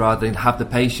players rather than have the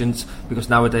patience, because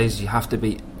nowadays you have to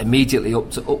be immediately up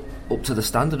to the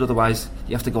standard, otherwise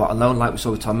you have to go out on loan, like we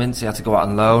saw with Tom Ince. He had to go out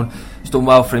on loan. He's done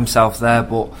well for himself there,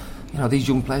 but you know, these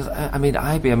young players. I mean,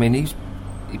 he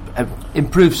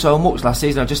improved so much last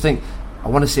season. I just think I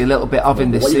want to see a little bit of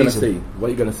him this season. What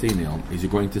you're going to see, Neil, is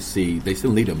you're going to see they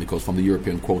still need him, because from the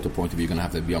European quota point of view, you're going to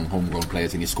have the young homegrown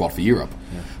players in your squad for Europe.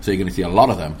 Yeah. So you're going to see a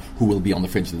lot of them who will be on the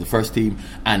fringe of the first team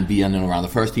and be in and around the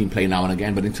first team, play now and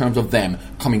again. But in terms of them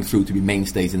coming through to be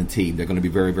mainstays in the team, they're going to be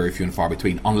very, very few and far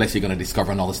between, unless you're going to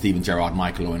discover another Steven Gerrard,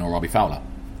 Michael Owen or Robbie Fowler,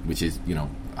 which is, you know,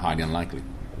 highly unlikely.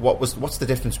 What's the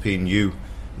difference between you,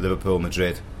 Liverpool,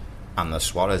 Madrid, and the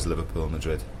Suarez, Liverpool,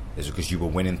 Madrid? Is it because you were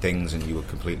winning things and you were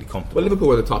completely comfortable? Well, Liverpool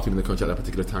were the top team in the country at that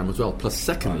particular time as well. Plus,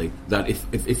 secondly, that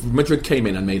if Madrid came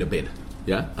in and made a bid,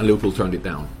 yeah, and Liverpool turned it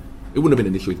down, it wouldn't have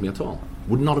been an issue with me at all.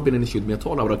 Would not have been an issue with me at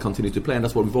all. I would have continued to play, and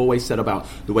that's what we've always said about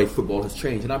the way football has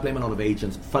changed. And I blame a lot of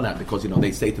agents for that, because, you know,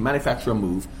 they say to manufacture a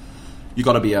move, you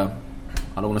got to be I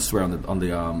don't want to swear on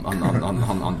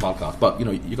podcast, but, you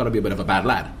know, you got to be a bit of a bad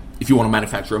lad if you want to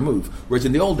manufacture a move. Whereas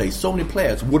in the old days, so many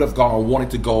players would have gone or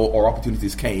wanted to go, or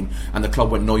opportunities came, and the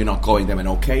club went, no, you're not going. They went,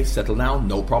 okay, settle down,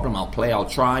 no problem, I'll play, I'll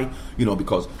try, you know,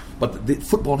 because... But the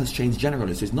football has changed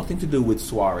generally. It's nothing to do with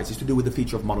Suarez, it's to do with the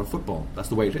feature of modern football. That's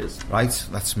the way it is. Right,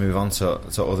 let's move on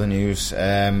to other news.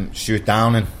 Stuart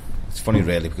Downing. It's funny,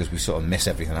 really, because we sort of miss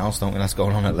everything else, don't we, that's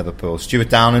going on at Liverpool. Stuart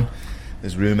Downing,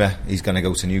 there's rumour he's going to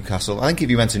go to Newcastle. I think if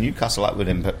he went to Newcastle, that would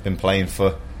have been playing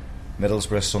for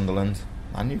Middlesbrough, Sunderland,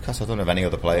 and Newcastle. I don't know if any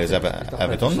other players ever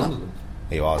done that.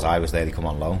 He was. I was there. He come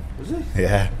on loan. Was he?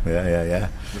 Yeah.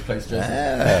 Replaced Jason.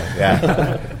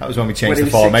 Yeah. That was when we changed the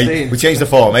formation. We changed the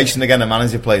formation again. The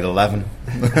manager played 11,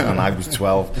 and I was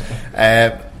 12.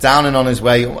 Downing on his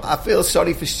way. I feel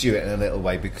sorry for Stuart in a little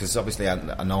way, because obviously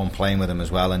I know I'm playing with him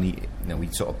as well, and he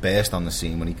sort of burst on the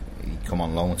scene when he come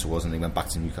on loan to us, and he went back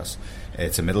to Newcastle,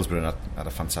 to Middlesbrough, and had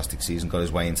a fantastic season. Got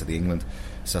his way into the England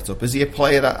setup. Is he a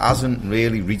player that hasn't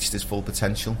really reached his full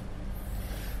potential?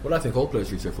 Well, I think all players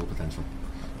reach their full potential.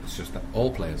 It's just that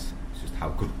all players. It's just how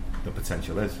good the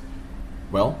potential is.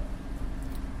 Well,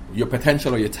 your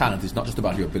potential or your talent is not just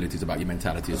about your ability, it's about your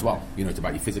mentality as well. You know, it's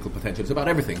about your physical potential, it's about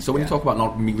everything. So when you talk about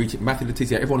not reaching Matthew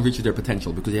Letizia, everyone reaches their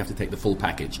potential because you have to take the full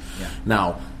package. Yeah.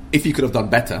 Now, if you could have done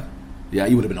better, yeah,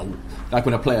 you would have been like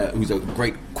when a player who's a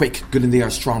great, quick, good in the air,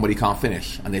 strong, but he can't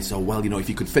finish, and they say, well, you know, if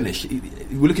he could finish,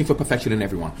 we're looking for perfection in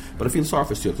everyone. But I feel sorry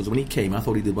for Stuart, because when he came, I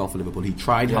thought he did well for Liverpool. He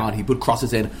tried hard, he put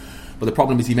crosses in, but the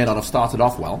problem is he may not have started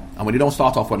off well, and when you don't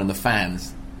start off well and the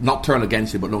fans not turn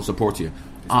against you but don't support you,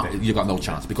 you got no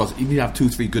chance, because if you have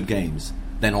 2-3 good games,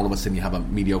 then all of a sudden you have a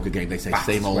mediocre game. They say that's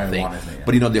same old thing.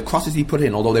 But you know, the crosses he put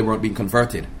in, although they weren't being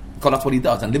converted, because that's what he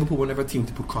does, and Liverpool were never a team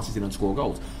to put crosses in and score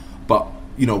goals. But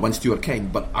you know, when Stuart came,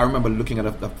 but I remember looking at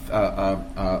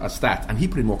a stat, and he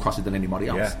put in more crosses than anybody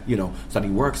else. Yeah. You know, so he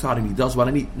works hard and he does well,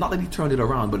 and not that he turned it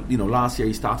around, but you know, last year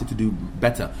he started to do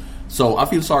better. So I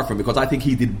feel sorry for him, because I think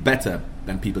he did better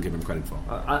than people give him credit for.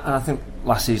 I think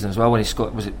last season as well, when he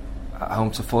scored, was it at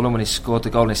home to Fulham, when he scored the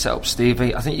goal and he set up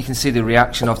Stevie, I think you can see the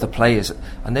reaction of the players,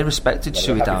 and they respected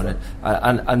Stuart Downing,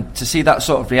 and to see that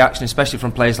sort of reaction, especially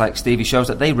from players like Stevie, shows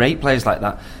that they rate players like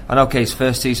that. And okay, his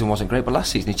first season wasn't great, but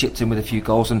last season he chipped in with a few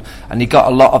goals, and he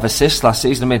got a lot of assists last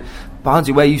season. I mean,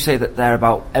 Barnesy, where you say that there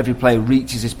about every player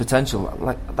reaches his potential,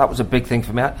 like that was a big thing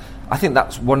for me. I think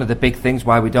that's one of the big things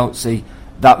why we don't see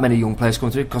that many young players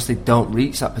coming through, because they don't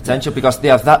reach that potential, because they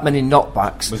have that many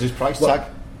knockbacks. Was his price tag?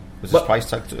 Was his price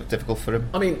tag difficult for him?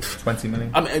 I mean, 20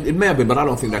 million? I mean, it may have been, but I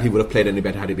don't think that he would have played any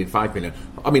better had he been 5 million.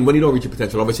 I mean, when you don't reach your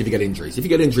potential, obviously if you get injuries,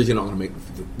 you're not going to make,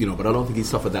 you know, but I don't think he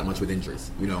suffered that much with injuries,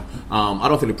 you know. I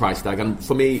don't think the price tag, and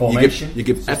for me, you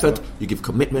give effort, you give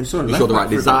commitment, you show the right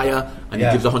desire, and he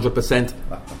gives 100%.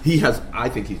 I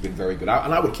think he's been very good,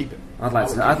 and I would keep him. I'd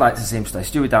like to see him stay.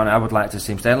 Stuart Downing, I would like to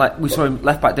see him stay. And like we saw him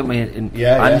left back, didn't we, in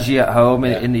Angie at home,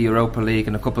 in the Europa League,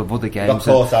 and a couple of other games.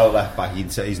 He got caught out left back.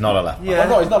 He's not a left back. Yeah.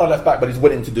 No, he's not a left back, but he's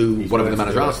willing to do whatever the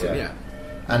manager asks him. Yeah.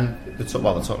 And they're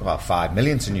talking about 5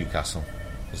 million to Newcastle.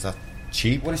 Is that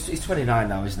cheap? Well, he's 29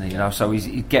 now, isn't he? You know, so he's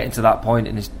getting to that point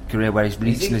in his career where he's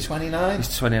reaching his 29.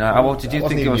 He's 29. How old did you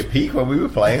think he was? Your peak when we were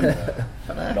playing?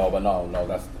 No,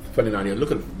 that's 29 years.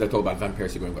 Look at, they talk about Van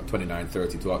Persie going about 29,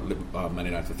 30 to Man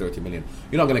United for 30 million.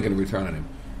 You're not going to get a return on him.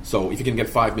 So if you can get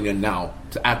 5 million now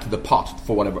to add to the pot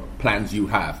for whatever plans you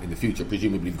have in the future,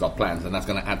 presumably you've got plans, and that's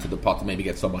going to add to the pot to maybe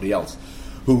get somebody else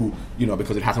who, you know,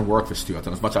 because it hasn't worked for Stuart,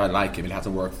 and as much as I like him, it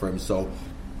hasn't worked for him. So,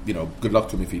 you know, good luck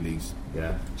to him if he leaves.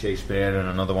 Yeah, Chase Spearing,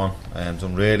 another one,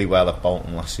 done really well at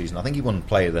Bolton last season. I think he won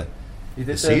Player of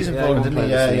the season for him, didn't he?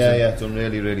 Yeah, done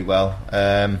really well.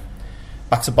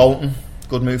 Back to Bolton,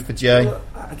 good move for Jay. Well,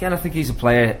 again, I think he's a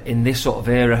player in this sort of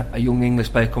era, a young English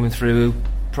player coming through who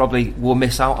probably will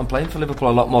miss out on playing for Liverpool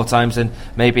a lot more times than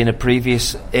maybe in a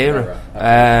previous era.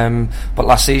 But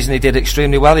last season he did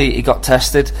extremely well. He got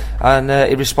tested and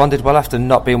he responded well after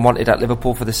not being wanted at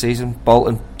Liverpool for the season.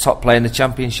 Bolton, top player in the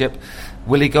Championship.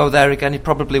 Will he go there again? He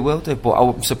probably will do, but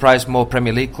I'm surprised more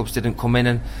Premier League clubs didn't come in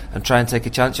and try and take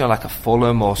a chance, like a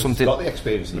Fulham or something. He's got the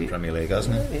experience in the Premier League,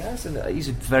 hasn't he? He has, and he's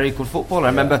a very good footballer. I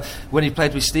remember when he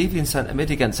played with Stevie in centre mid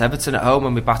against Everton at home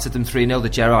and we battered them 3-0, the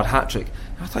Gerrard hat-trick.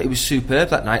 I thought he was superb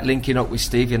that night, linking up with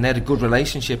Stevie, and they had a good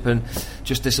relationship, and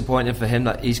just disappointing for him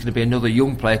that he's going to be another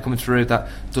young player coming through that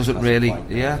doesn't really...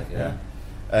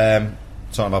 Talking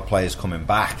about players coming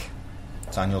back,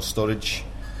 Daniel Sturridge...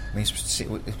 we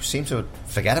seem to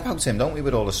forget about him, don't we,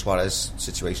 with all the Suarez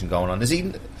situation going on?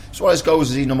 Suarez goes,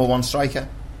 is he number one striker?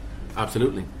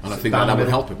 Absolutely, and I think that would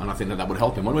help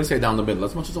him. When we say down the middle,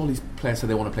 as much as all these players say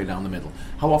they want to play down the middle,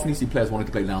 how often do you see players wanting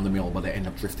to play down the middle, but they end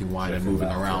up drifting wide and moving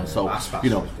around?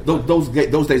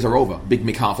 Those days are over. Big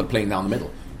Mick Harford playing down the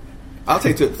middle. I'll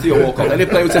take to Theo Walcott. Any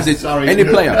player who says it's any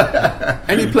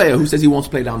player who says he wants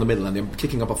to play down the middle and they're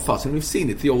kicking up a fuss, and we've seen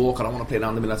it. Theo Walcott, I want to play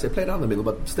down the middle. I say play down the middle,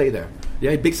 but stay there.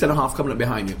 Yeah, big centre half coming up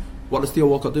behind you. What does Theo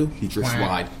Walcott do? He drifts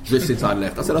wide, drifts inside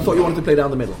left. I said I thought you wanted to play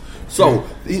down the middle. So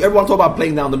everyone talk about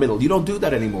playing down the middle. You don't do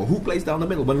that anymore. Who plays down the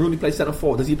middle? When Rooney plays centre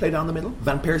forward, does he play down the middle?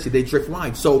 Van Persie, they drift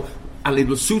wide. So. And it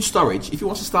will suit Sturridge. If he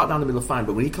wants to start down the middle, fine.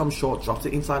 But when he comes short, drops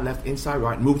it inside left, inside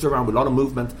right, moves around with a lot of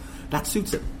movement, that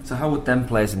suits him. So how would them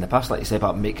players in the past, like you say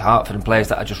about Mick Hartford and players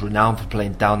that are just renowned for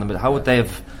playing down the middle, how would they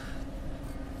have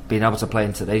been able to play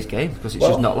in today's game? Because it's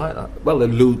just not like that. Well,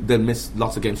 they'll miss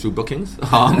lots of games through bookings.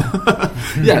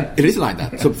 Yeah, it is like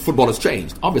that. So football has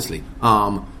changed, obviously.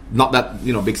 Not that,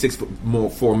 big 6'4"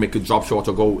 Mick could drop short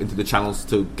or go into the channels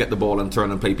to get the ball and turn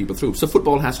and play people through. So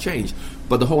football has changed.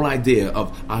 But the whole idea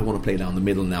of, I want to play down the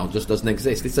middle now, just doesn't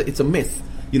exist. It's a myth.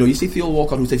 You see Theo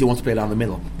Walcott who says he wants to play down the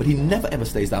middle, but he never ever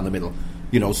stays down the middle.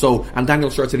 And Daniel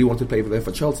Sturridge said he wanted to play there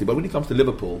for Chelsea. But when he comes to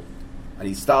Liverpool, and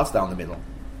he starts down the middle,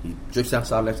 he drifts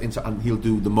outside left, inside, and he'll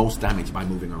do the most damage by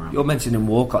moving around. You're mentioning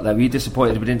Walcott there. Were you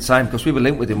disappointed we didn't sign him? Because we were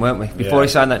linked with him, weren't we? Before he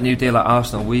signed that new deal at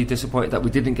Arsenal, were you disappointed that we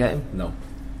didn't get him?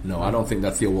 No, I don't think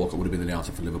that Theo Walcott would have been the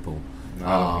answer for Liverpool. No,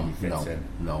 I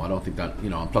don't think that.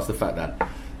 Plus the fact that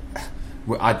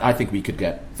I think we could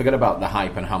forget about the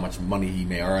hype and how much money he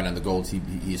may earn and the goals he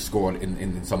has scored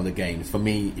in some of the games. For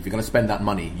me, if you're going to spend that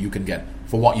money, you can get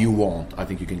for what you want. I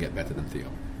think you can get better than Theo.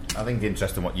 I think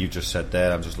interesting what you just said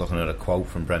there. I'm just looking at a quote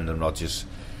from Brendan Rodgers.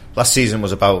 Last season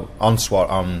was about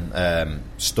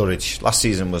Sturridge. Last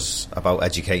season was about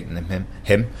educating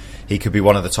him. He could be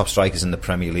one of the top strikers in the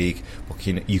Premier League, but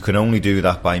you can only do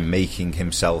that by making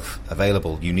himself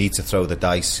available. You need to throw the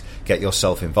dice, get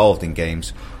yourself involved in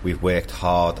games. We've worked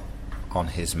hard on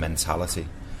his mentality.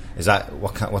 Is that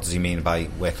what does he mean by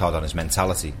work hard on his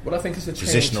mentality? Well, I think it's a change.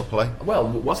 Positional play. Well,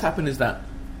 what's happened is that,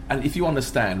 and if you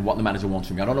understand what the manager wants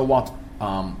from you, I don't know what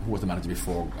who was the manager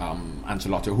before,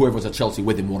 Ancelotti or whoever was at Chelsea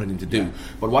with him wanted him to do.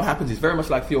 But what happens is very much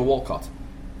like Theo Walcott.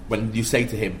 When you say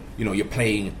to him, you're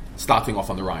playing, starting off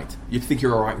on the right, you think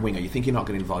you're a right winger, you think you're not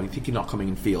getting involved, you think you're not coming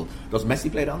in field. Does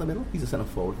Messi play down the middle? He's a centre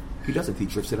forward. He doesn't. He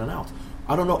drifts in and out.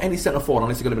 I don't know any centre forward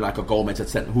unless it's going to be like a Gomez at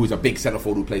centre, who is a big centre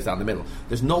forward who plays down the middle.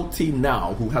 There's no team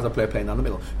now who has a player playing down the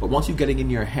middle. But once you're getting in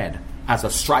your head as a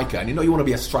striker, and you want to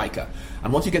be a striker,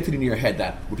 and once you get it in your head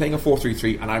that we're playing a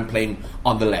 4-3-3 and I'm playing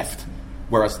on the left,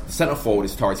 whereas the centre forward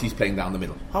is Torres, he's playing down the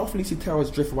middle. How often do you see Torres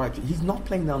drift wide? He's not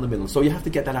playing down the middle, so you have to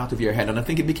get that out of your head. And I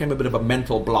think it became a bit of a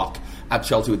mental block at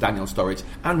Chelsea with Daniel Sturridge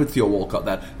and with Theo Walcott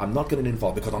that I'm not getting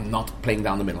involved because I'm not playing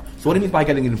down the middle. So what he means by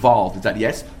getting involved is that,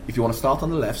 yes, if you want to start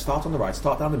on the left, start on the right,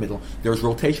 start down the middle, there's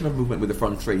rotation of movement with the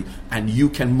front three, and you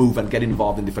can move and get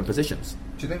involved in different positions.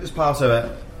 Do you think there's part of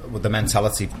it with the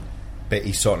mentality bit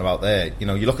he's talking about there?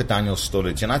 You look at Daniel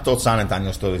Sturridge, and I thought signing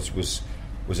Daniel Sturridge was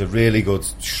a really good,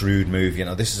 shrewd move.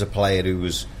 This is a player who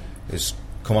has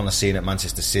come on the scene at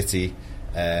Manchester City,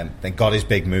 then got his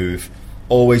big move,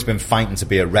 always been fighting to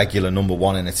be a regular number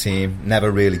one in a team,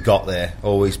 never really got there,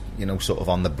 always, sort of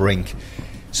on the brink.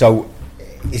 So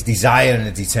his desire and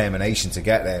the determination to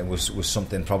get there was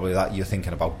something probably that you're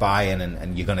thinking about buying,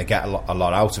 and you're going to get a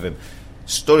lot out of him.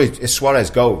 Sturridge, if Suarez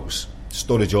goes,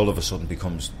 Sturridge all of a sudden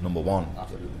becomes number one.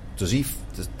 Absolutely.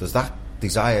 Does that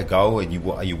desire go, and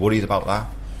are you worried about that?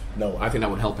 No, I think that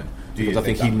would help him. Because I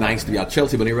think he's nice to be at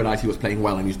Chelsea when he realised he was playing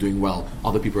well and he was doing well.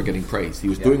 Other people were getting praise. He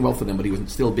was doing well for them, but he was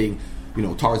still being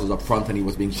Torres was up front and he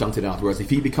was being shunted out. Whereas if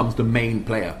he becomes the main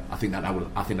player, I think that would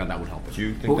help us. Do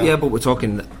you think but we've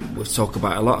talked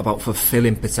about a lot about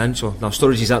fulfilling potential. Now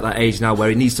Sturridge is at that age now where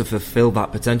he needs to fulfil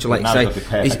that potential. Like you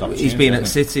say, he's been at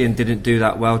City and didn't do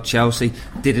that well. Chelsea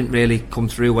didn't really come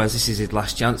through, whereas this is his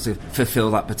last chance to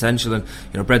fulfil that potential.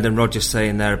 And Brendan Rodgers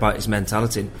saying there about his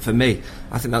mentality, for me,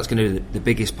 I think that's going to be the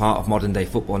biggest part of modern day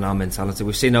football now. Mentality.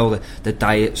 We've seen all the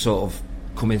diet sort of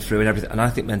coming through and everything, and I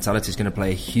think mentality is going to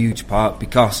play a huge part,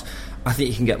 because I think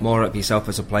you can get more out of yourself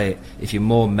as a player if you're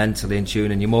more mentally in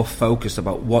tune and you're more focused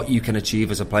about what you can achieve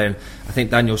as a player. And I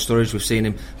think Daniel Sturridge, we've seen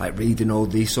him like reading all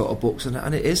these sort of books,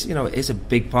 and it is it is a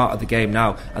big part of the game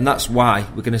now, and that's why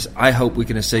I hope we're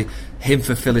going to see him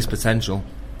fulfil his potential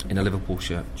in a Liverpool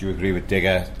shirt. Do you agree with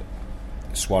Digger?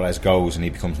 Suarez goes and he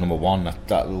becomes number one,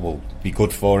 that will be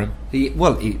good for him. He's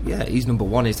number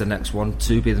one. He's the next one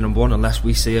to be the number one, unless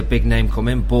we see a big name come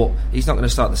in. But he's not going to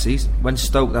start the season. When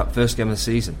Stoke, that first game of the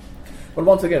season. But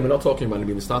once again, we're not talking about him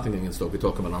even starting against Stoke. We're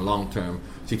talking about a long-term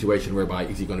situation whereby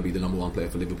is he going to be the number one player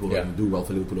for Liverpool and do well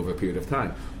for Liverpool over a period of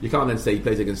time. You can't then say he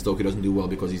plays against Stoke, he doesn't do well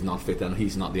because he's not fit and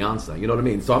he's not the answer. You know what I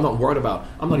mean? So I'm not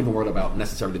even worried about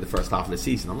necessarily the first half of the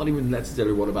season. I'm not even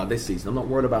necessarily worried about this season. I'm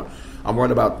worried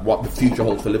about what the future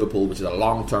holds for Liverpool, which is a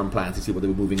long-term plan to see whether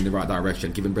we're moving in the right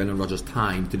direction, giving Brendan Rodgers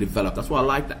time to develop. That's why I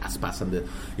like the Aspas and the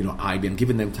IB,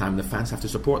 giving them time. The fans have to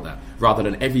support that, rather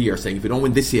than every year saying, if you don't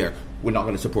win this year, we're not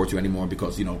going to support you anymore,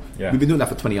 because we've been doing that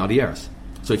for 20 odd years.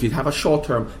 So if you have a short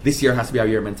term, this year has to be our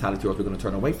year mentality, or else we're going to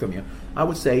turn away from you. I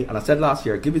would say, and I said last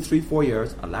year, give it 3-4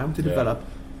 years, allow him to develop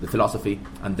the philosophy,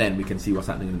 and then we can see what's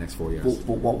happening in the next 4 years.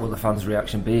 But what will the fans'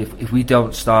 reaction be if we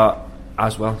don't start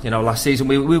as well? Last season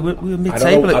we were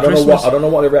mid-table at Christmas. I don't know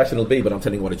what the reaction will be, but I'm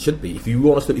telling you what it should be. If you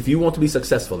want to be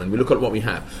successful, and we look at what we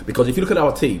have, because if you look at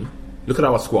our team, look at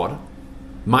our squad,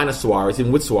 minus Suarez,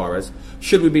 even with Suarez,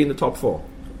 should we be in the top 4?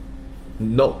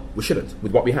 No, we shouldn't,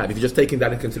 with what we have. If you're just taking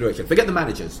that in consideration, forget the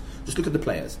managers, just look at the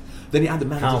players. Then you add the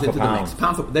managers into the mix.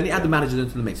 Then you add the managers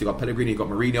into the mix. You got Pellegrini, you got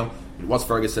Mourinho, it was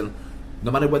Ferguson. No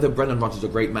matter whether Brendan Rodgers is a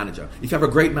great manager, if you have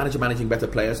a great manager managing better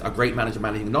players, a great manager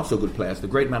managing not so good players, the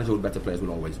great manager with better players will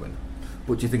always win.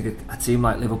 But do you think a team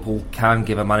like Liverpool can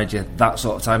give a manager that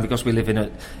sort of time? Because we live in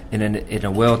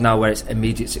a world now where it's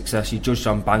immediate success. You judge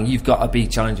on bang, you've got to be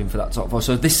challenging for that top 4.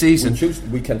 So this season,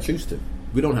 we can choose to.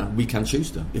 We can choose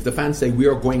to. If the fans say we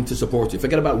are going to support you,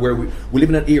 forget about where we live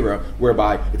in an era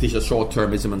whereby it is just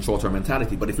short-termism and short-term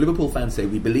mentality. But if Liverpool fans say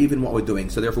we believe in what we're doing,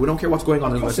 so therefore we don't care what's going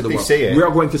on in the rest of the world, we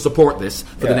are going to support this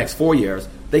for the next 4 years,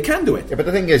 they can do it. Yeah, but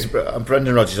the thing is,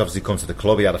 Brendan Rodgers obviously come to the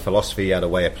club. He had a philosophy, he had a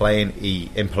way of playing,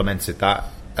 he implemented that,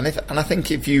 and I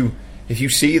think if you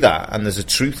see that and there's a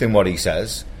truth in what he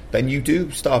says, then you do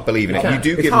start believing it. You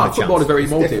do give him a chance. Football is very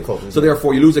emotive, so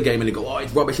therefore you lose a game and you go,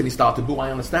 it's rubbish, and he started.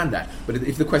 I understand that, but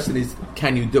if the question is,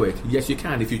 can you do it? Yes, you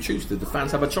can if you choose to. The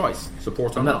fans have a choice,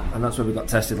 support or not. And that's where we got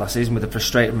tested last season with the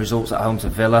frustrating results at home to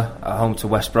Villa, at home to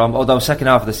West Brom. Although second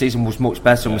half of the season was much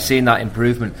better, and we've seen that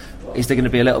improvement. Is there going to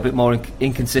be a little bit more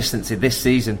inconsistency this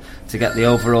season to get the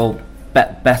overall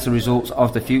better results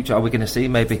of the future? Are we going to see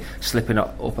maybe slipping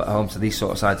up at home to these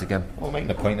sort of sides again? Well, making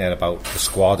the point there about the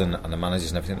squad and the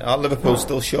managers and everything. Are Liverpool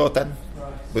still short then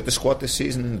with the squad this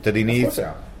season? Did he need? Of course they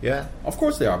are. Yeah, of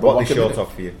course they are. But what are they short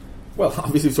of for you? Well,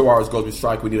 obviously Suarez goes with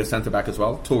strike. We need a centre back as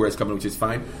well. Torres coming, which is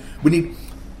fine. We need.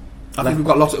 I think we've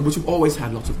got we've always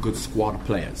had lots of good squad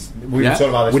players. We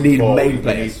need main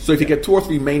players. So if you get 2 or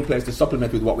 3 main players to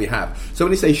supplement with what we have. So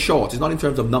when you say short, it's not in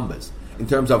terms of numbers, in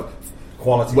terms of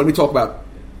quality. When we talk about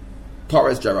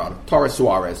Torres, Gerrard, Torres,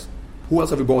 Suarez, who else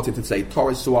have we brought in to say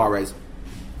Torres, Suarez,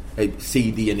 a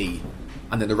C, D, and E,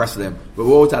 and then the rest of them? But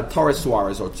we always had Torres,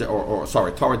 Suarez, Torres, Gerrard,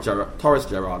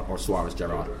 or Suarez,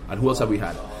 Gerrard, and who else have we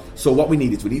had? So what we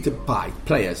need is we need to buy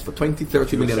players for 20,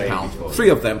 30 million pounds, 3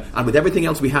 of them, and with everything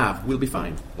else we have, we'll be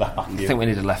fine. I think we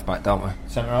need a left back, don't we?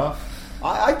 Centre half.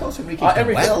 I thought Enrique's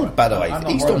done well, by the way.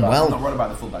 He's done well. I'm not worried about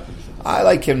the full-back position. I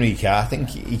like Enrique. I think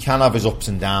he can have his ups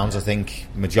and downs. I think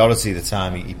majority of the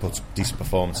time he puts decent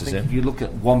performances in. If you look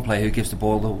at one player who gives the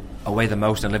ball away the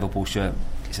most in a Liverpool shirt,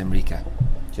 it's Enrique.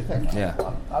 Do you think? Yeah.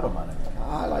 I don't mind it.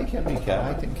 I like Enrique.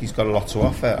 I think he's got a lot to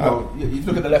offer. Well, if you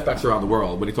look at the left backs around the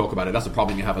world, when you talk about it, that's a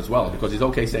problem you have as well, because it's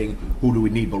okay saying who do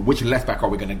we need, but which left back are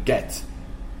we going to get?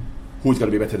 Who's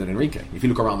going to be better than Enrique? If you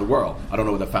look around the world, I don't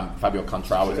know whether Fabio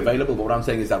Contrao is available, but what I'm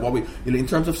saying is that in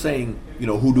terms of saying,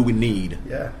 who do we need?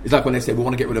 Yeah. It's like when they say we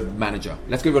want to get rid of manager.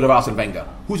 Let's get rid of Arsene Wenger.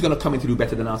 Who's going to come in to do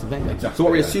better than Arsene Wenger? Exactly, so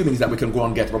what we're assuming is that we can go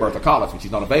and get Roberto Carlos, which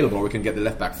is not available, or we can get the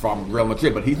left back from Real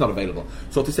Madrid, but he's not available.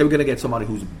 So to say we're going to get somebody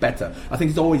who's better, I think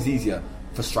it's always easier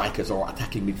for strikers or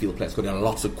attacking midfield players because there are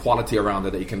lots of quality around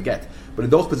there that you can get. But in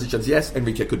those positions, yes,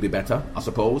 Enrique could be better, I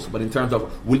suppose. But in terms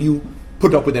of will you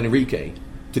put up with Enrique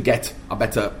to get a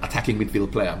better attacking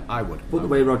midfield player? I would. But the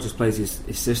way Rodgers plays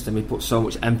his system, he puts so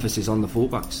much emphasis on the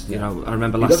fullbacks. Yeah. You know, I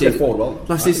remember He last does get season. forward well.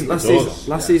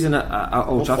 Last season at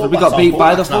Old Trafford, we fullbacks got beat are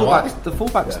by the fullbacks now, aren't fullbacks. The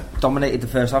fullbacks dominated the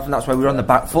first half, and that's why we were on the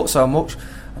back foot so much.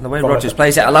 And the way Rodgers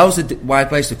plays, it allows the wide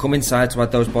players to come inside to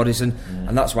add those bodies, and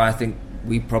that's why I think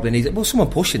we probably need it. Well, someone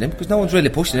pushing him, because no one's really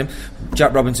pushing him.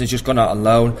 Jack Robinson's just gone out on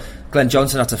loan. Glenn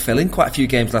Johnson had to fill in quite a few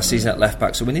games last season at left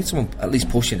back, so we need someone at least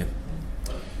pushing him.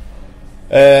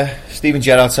 Steven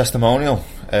Gerrard's testimonial.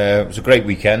 It was a great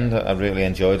weekend. I really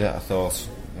enjoyed it. I thought,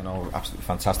 absolutely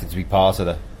fantastic to be part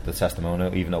of the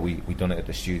testimonial, even though we done it at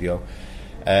the studio.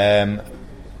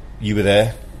 You were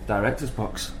there. Director's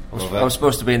box. I was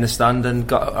supposed to be in the stand and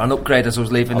got an upgrade as I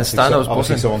was leaving the stand. I was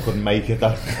obviously buzzing. someone couldn't make it.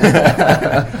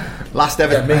 Last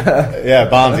ever, Yeah,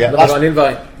 Barnes. Yeah, got an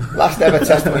invite. last ever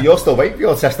testimonial. You're still waiting for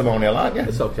your testimonial, aren't you?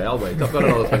 It's okay, I'll wait. I've got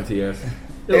another 20 years.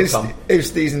 Is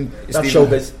Stephen? That's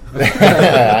showbiz.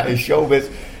 Is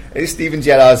showbiz. Is Steven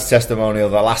Gerrard's testimonial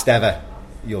the last ever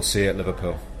you'll see at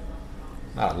Liverpool?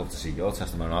 I'd love to see your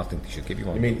testimonial. I think they should give you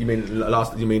one.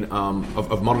 You mean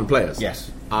of modern players?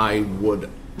 Yes. I would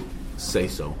say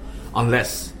so,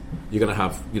 unless you're going to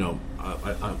have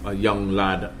a young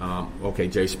lad.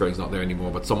 Jay Spring's not there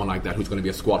anymore, but someone like that who's going to be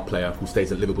a squad player who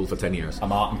stays at Liverpool for 10 years. A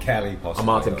Martin Kelly,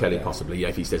 possibly. Possibly,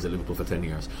 if he stays at Liverpool for 10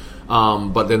 years.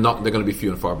 But they're going to be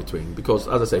few and far between, because,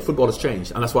 as I say, football has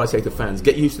changed, and that's why I say to fans,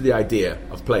 get used to the idea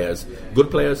of players, good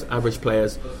players, average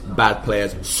players, bad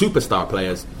players, superstar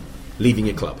players, leaving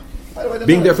your club.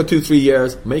 Being there for 2-3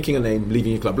 years, making a name,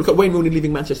 leaving your club. Look at Wayne Rooney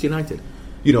leaving Manchester United.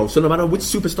 So no matter which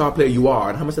superstar player you are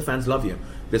and how much the fans love you,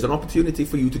 there's an opportunity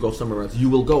for you to go somewhere else. You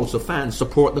will go. So fans,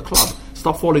 support the club.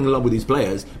 Stop falling in love with these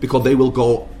players, because they will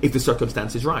go if the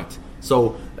circumstance is right.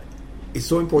 So it's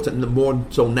so important, more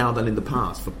so now than in the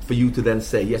past, for you to then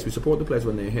say, yes, we support the players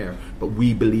when they're here, but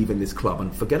we believe in this club.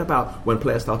 And forget about when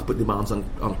players start to put demands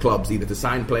on clubs, either to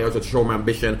sign players or to show them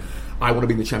ambition. I want to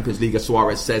be in the Champions League, as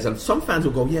Suarez says. And some fans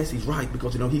will go, yes, he's right,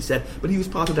 because he said, but he was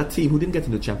part of that team who didn't get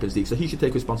into the Champions League, so he should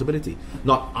take responsibility,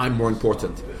 not I'm more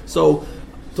important. So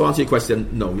to answer your question,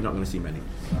 no, you're not going to see many.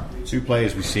 Two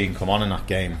players we've seen come on in that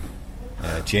game.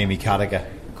 Jamie Carragher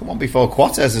come on before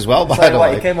Quates as well, by the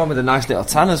way. He came on with a nice little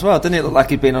tan as well, didn't it? Look like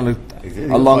he'd been on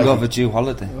a long overdue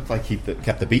holiday. It looked like he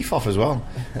kept the beef off as well.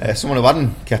 Someone who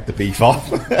hadn't kept the beef off,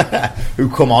 who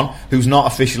come on, who's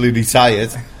not officially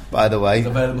retired, by the way. He's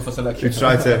available for selection.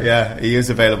 He is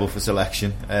available for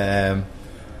selection. I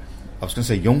was going to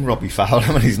say young Robbie Fowler,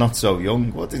 but he's not so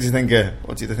young. What did you think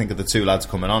of the two lads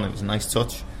coming on? It was a nice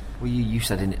touch. Well, you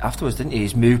said afterwards, didn't you?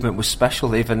 His movement was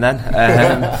special even then.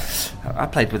 I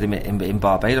played with him in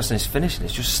Barbados, and his finishing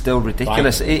is just still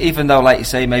ridiculous. Even though, like you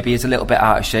say, maybe he's a little bit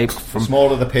out of shape. The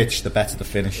smaller the pitch, the better the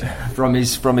finishing. From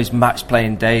his match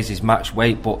playing days, his match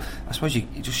weight. But I suppose he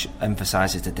just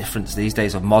emphasises the difference these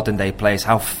days of modern day players,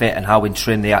 how fit and how in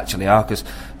trim they actually are. Because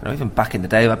even back in the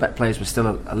day, I bet players were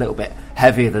still a little bit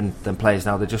heavier than players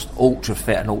now. They're just ultra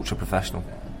fit and ultra professional.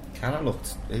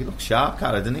 He looked sharp,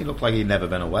 Cara, didn't he? Looked like he'd never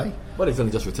been away. Well, he's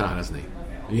only just retired, hasn't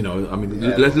he?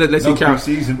 Let's see Cara.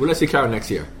 Well, let's see Cara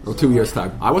next year or 2 years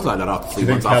time. I was like that after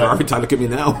 3 months after. Every time, look at me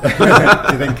now.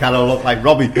 Do you think Cara will look like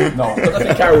Robbie? No, but I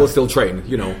think Cara will still train.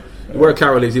 Where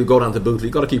Cara lives, he'll go down to Bootle.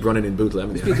 You've got to keep running in Bootle,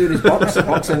 haven't you? He's doing his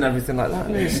boxing and everything like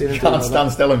that. Can't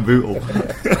stand still in Bootle.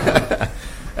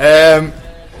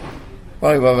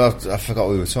 Well, I forgot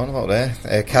what we were talking about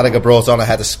there. Carragher brought on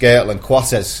ahead of Skrtel and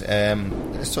Quates.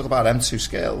 Let's talk about them two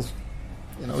Skrtels.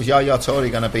 Is Yaya Toure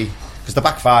going to be... Because the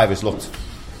back five has looked...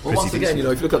 Well, once again, if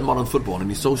you look at modern football, and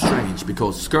it's so strange,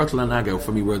 because Skrtel and Ago,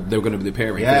 for me, they were going to be the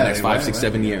pairing for the next 5, 6,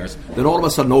 7 years. Then all of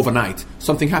a sudden, overnight,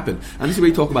 something happened. And this is where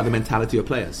you talk about the mentality of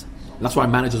players. And that's why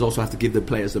managers also have to give the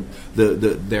players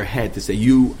their head to say,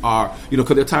 you are... because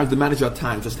there are times the manager at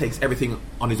times just takes everything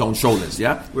on his own shoulders,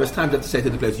 yeah? Whereas times they have to say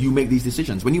to the players, you make these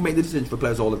decisions. When you make the decisions for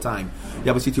players all the time, you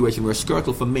have a situation where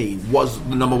Skrtel, for me, was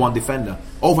the number one defender.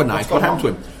 Overnight, what happened to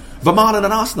him? Vermaelen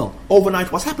and Arsenal,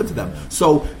 overnight, what's happened to them?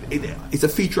 So it's a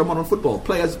feature of modern football.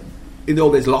 Players in the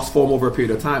old days lost form over a period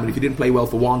of time, and if you didn't play well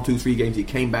for 1, 2, 3 games, you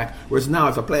came back. Whereas now,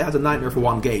 if a player has a nightmare for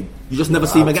one game, you just never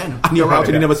see him again, and you're out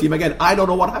and you never see him again. I don't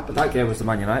know what happened. That game was the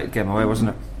Man United game away,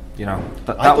 wasn't it?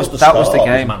 That was the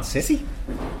game. Man City.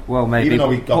 Well, maybe. Even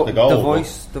though he got the goal, the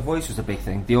voice was the big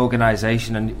thing. The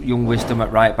organisation and young Wisdom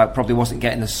at right back probably wasn't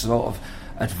getting the sort of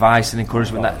advice and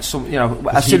encouragement that as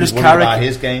soon as Carrick,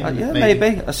 his game,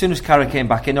 maybe as soon as Carrick came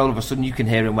back in, all of a sudden you can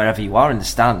hear him wherever you are in the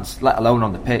stands, let alone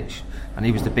on the pitch, and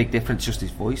he was the big difference, just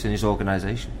his voice and his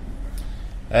organisation.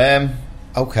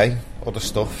 Okay, other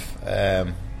stuff,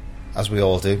 as we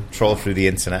all do, troll through the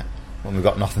internet when we've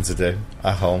got nothing to do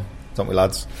at home, don't we,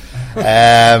 lads?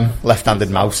 Left-handed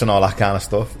mouse and all that kind of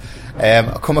stuff.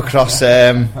 I come across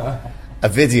a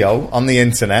video on the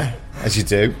internet, as you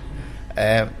do,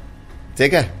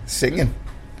 Digger singing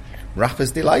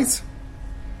Rapper's Delight.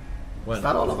 What's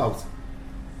that all about?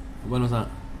 When was that?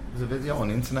 There's a video on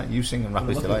the internet, you singing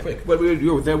Rapper's Delight. Quick. Well,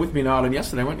 you were there with me in Ireland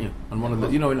yesterday, weren't you? And one of the,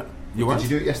 you know, you weren't.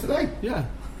 Did you do it yesterday? Yeah.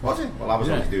 Was it? Well, I was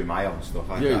only doing my own stuff.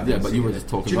 Yeah, but you were just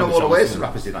talking. Do you know all the ways to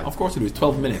Rapper's Delight? Of course it is.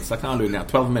 12 minutes. I can't do it now.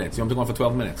 12 minutes. You want me to go on for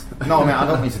 12 minutes? No, I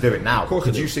don't need to do it now. Of course.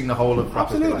 Could you sing the whole of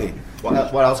Rapper's Delight?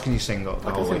 What else can you sing the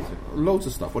whole way through? Loads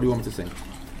of stuff. What do you want me to sing?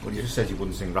 Well, you just said you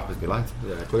wouldn't sing Rapper's Delight.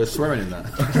 Yeah, but there's swearing in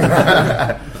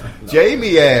that.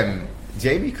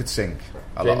 Jamie could sing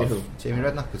a lot. Jamie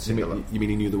Redknapp could sing a lot. You mean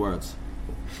he knew the words?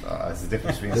 There's a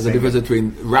difference between There's a difference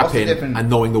between rapping and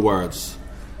knowing the words.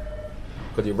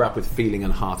 Because you rap with feeling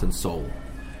and heart and soul.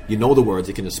 You know the words,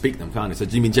 you can just speak them, can't you? So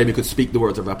do you mean Jamie could speak the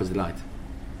words of Rapper's Delight?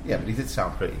 Yeah, but he did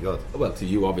sound pretty good. Well, to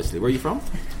you, obviously. Where are you from?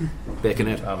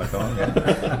 Baconhead.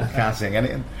 Can't sing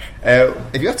anything.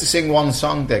 If you had to sing one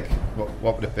song, Dick,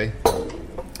 what would it be?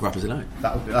 Rapper's Delight.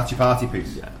 That's your party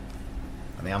piece? Yeah.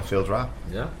 And the Anfield rap?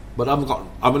 Yeah. But I've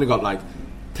only got like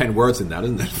 10 words in that,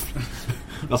 isn't it?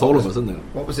 That's all of us, isn't it?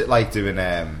 What was it like doing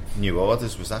New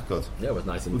Orders? Was that good? Yeah, it was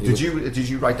nice. Did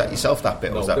you write that yourself, that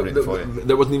bit, or was that written for you?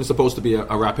 There wasn't even supposed to be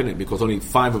a rap in it because only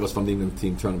 5 of us from the England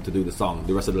team turned up to do the song.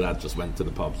 The rest of the lads just went to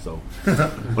the pub, so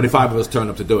only 5 of us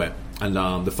turned up to do it. And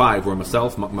the 5 were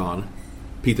myself, McMahon,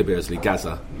 Peter Beardsley,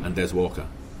 Gaza, and Des Walker.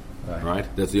 Right?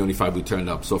 That's the only 5 we turned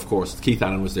up. So of course Keith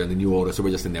Allen was there in the New Order, so we're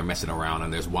just in there messing around,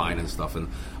 and there's wine and stuff. And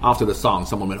after the song,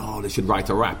 someone went, "Oh, they should write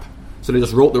a rap." So they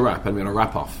just wrote the rap, and we had a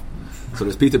rap off. So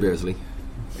there's Peter Beardsley.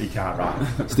 He can't rap.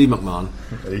 Steve McMahon.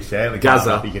 He certainly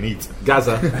Gaza. He can eat.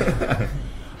 Gaza.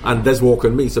 And Des Walker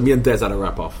and me. So me and Des had a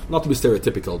rap off. Not to be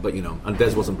stereotypical, but you know. And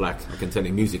Des wasn't black, I can tell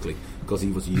you, musically, because he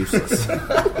was useless.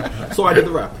 So I did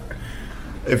the rap.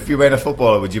 If you weren't a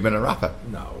footballer, would you have been a rapper?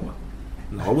 No,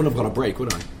 I wouldn't have got a break,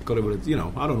 would I? Because it would have,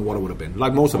 I don't know what it would have been.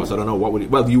 Like most of us, I don't know what would.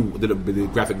 Well, you did a bit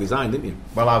of graphic design, didn't you?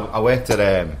 Well, I worked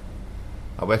at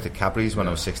Cadbury's when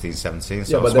I was 16, 17,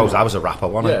 so I suppose I was a rapper,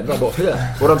 wasn't I?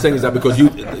 What I'm saying is that because you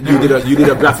did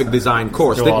a graphic design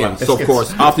course, didn't you? So of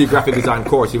course, after your graphic design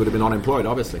course, you would have been unemployed,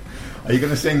 obviously. Are you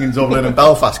going to sing in Dublin and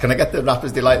Belfast? Can I get the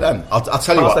Rapper's Delight then? I'll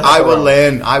tell you what, I will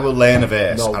learn a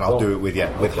verse and I'll do it with you,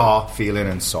 with heart, feeling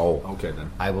and soul. Okay then.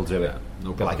 I will do it.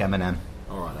 No problem. Like Eminem.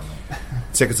 Alright,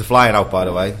 Tickets are flying out, by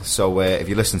the way, so if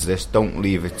you listen to this, don't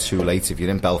leave it too late if you're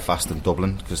in Belfast and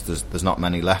Dublin, because there's not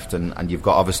many left, and you've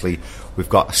got, obviously, we've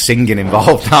got singing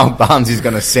involved now. Barnsley's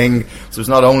going to sing, so it's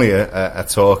not only a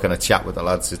talk and a chat with the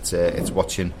lads, it's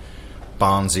watching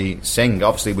Barnsley sing.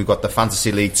 Obviously, we've got the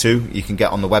Fantasy League 2, you can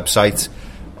get on the website,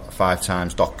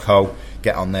 5times.co,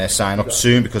 get on there, sign up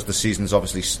soon, because the season's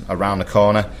obviously around the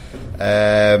corner.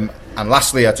 And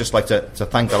lastly, I'd just like to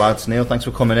thank the lads. Neil, thanks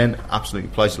for coming in. Absolutely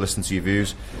pleasure to listen to your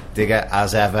views. Digger,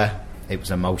 as ever, it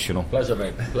was emotional. Pleasure,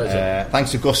 mate. Pleasure.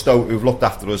 Thanks to Gusto, who've looked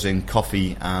after us in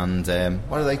coffee and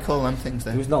what do they call them things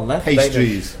there? Who's not left?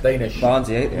 Pastries. Danish.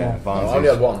 Barnsley ate one. Barnsley's, I only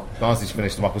had one. Barnsley's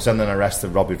finished them up. We're sending a rest to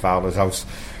Robbie Fowler's house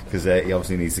because he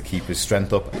obviously needs to keep his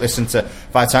strength up. Listen to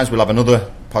 5 Times. We'll have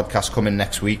another podcast coming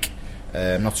next week.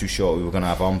 I'm not too sure what we were going to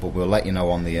have on, but we'll let you know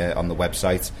on the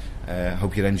website.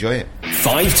 Hope you'll enjoy it.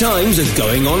 5 Times are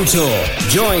going on tour.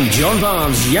 Join John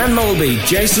Barnes, Jan Molby,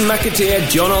 Jason McAteer,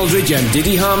 John Aldridge and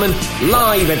Diddy Harmon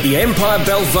live at the Empire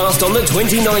Belfast on the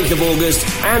 29th of August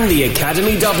and the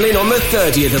Academy Dublin on the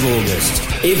 30th of August.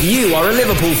 If you are a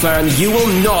Liverpool fan, you will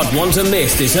not want to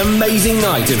miss this amazing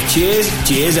night of cheers,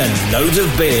 and loads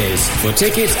of beers. For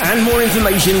tickets and more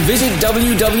information, visit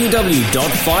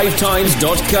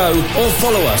www.5times.co or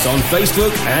follow us on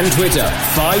Facebook and Twitter.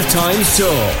 5 Times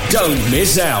Tour. Don't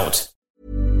miss out.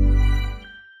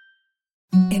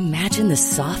 Imagine the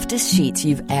softest sheets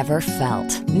you've ever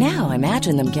felt. Now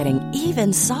imagine them getting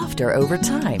even softer over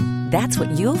time. That's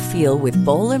what you'll feel with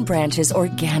Boll & Branch's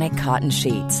organic cotton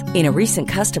sheets. In a recent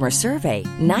customer survey,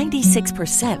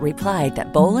 96% replied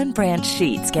that Boll & Branch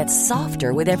sheets get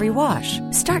softer with every wash.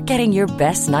 Start getting your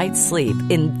best night's sleep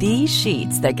in these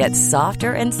sheets that get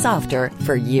softer and softer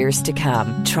for years to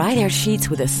come. Try their sheets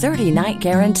with a 30-night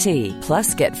guarantee.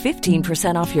 Plus, get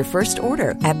 15% off your first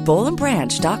order at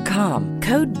bollandbranch.com.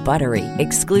 Code BUTTERY.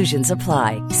 Exclusions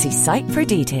apply. See site for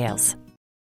details.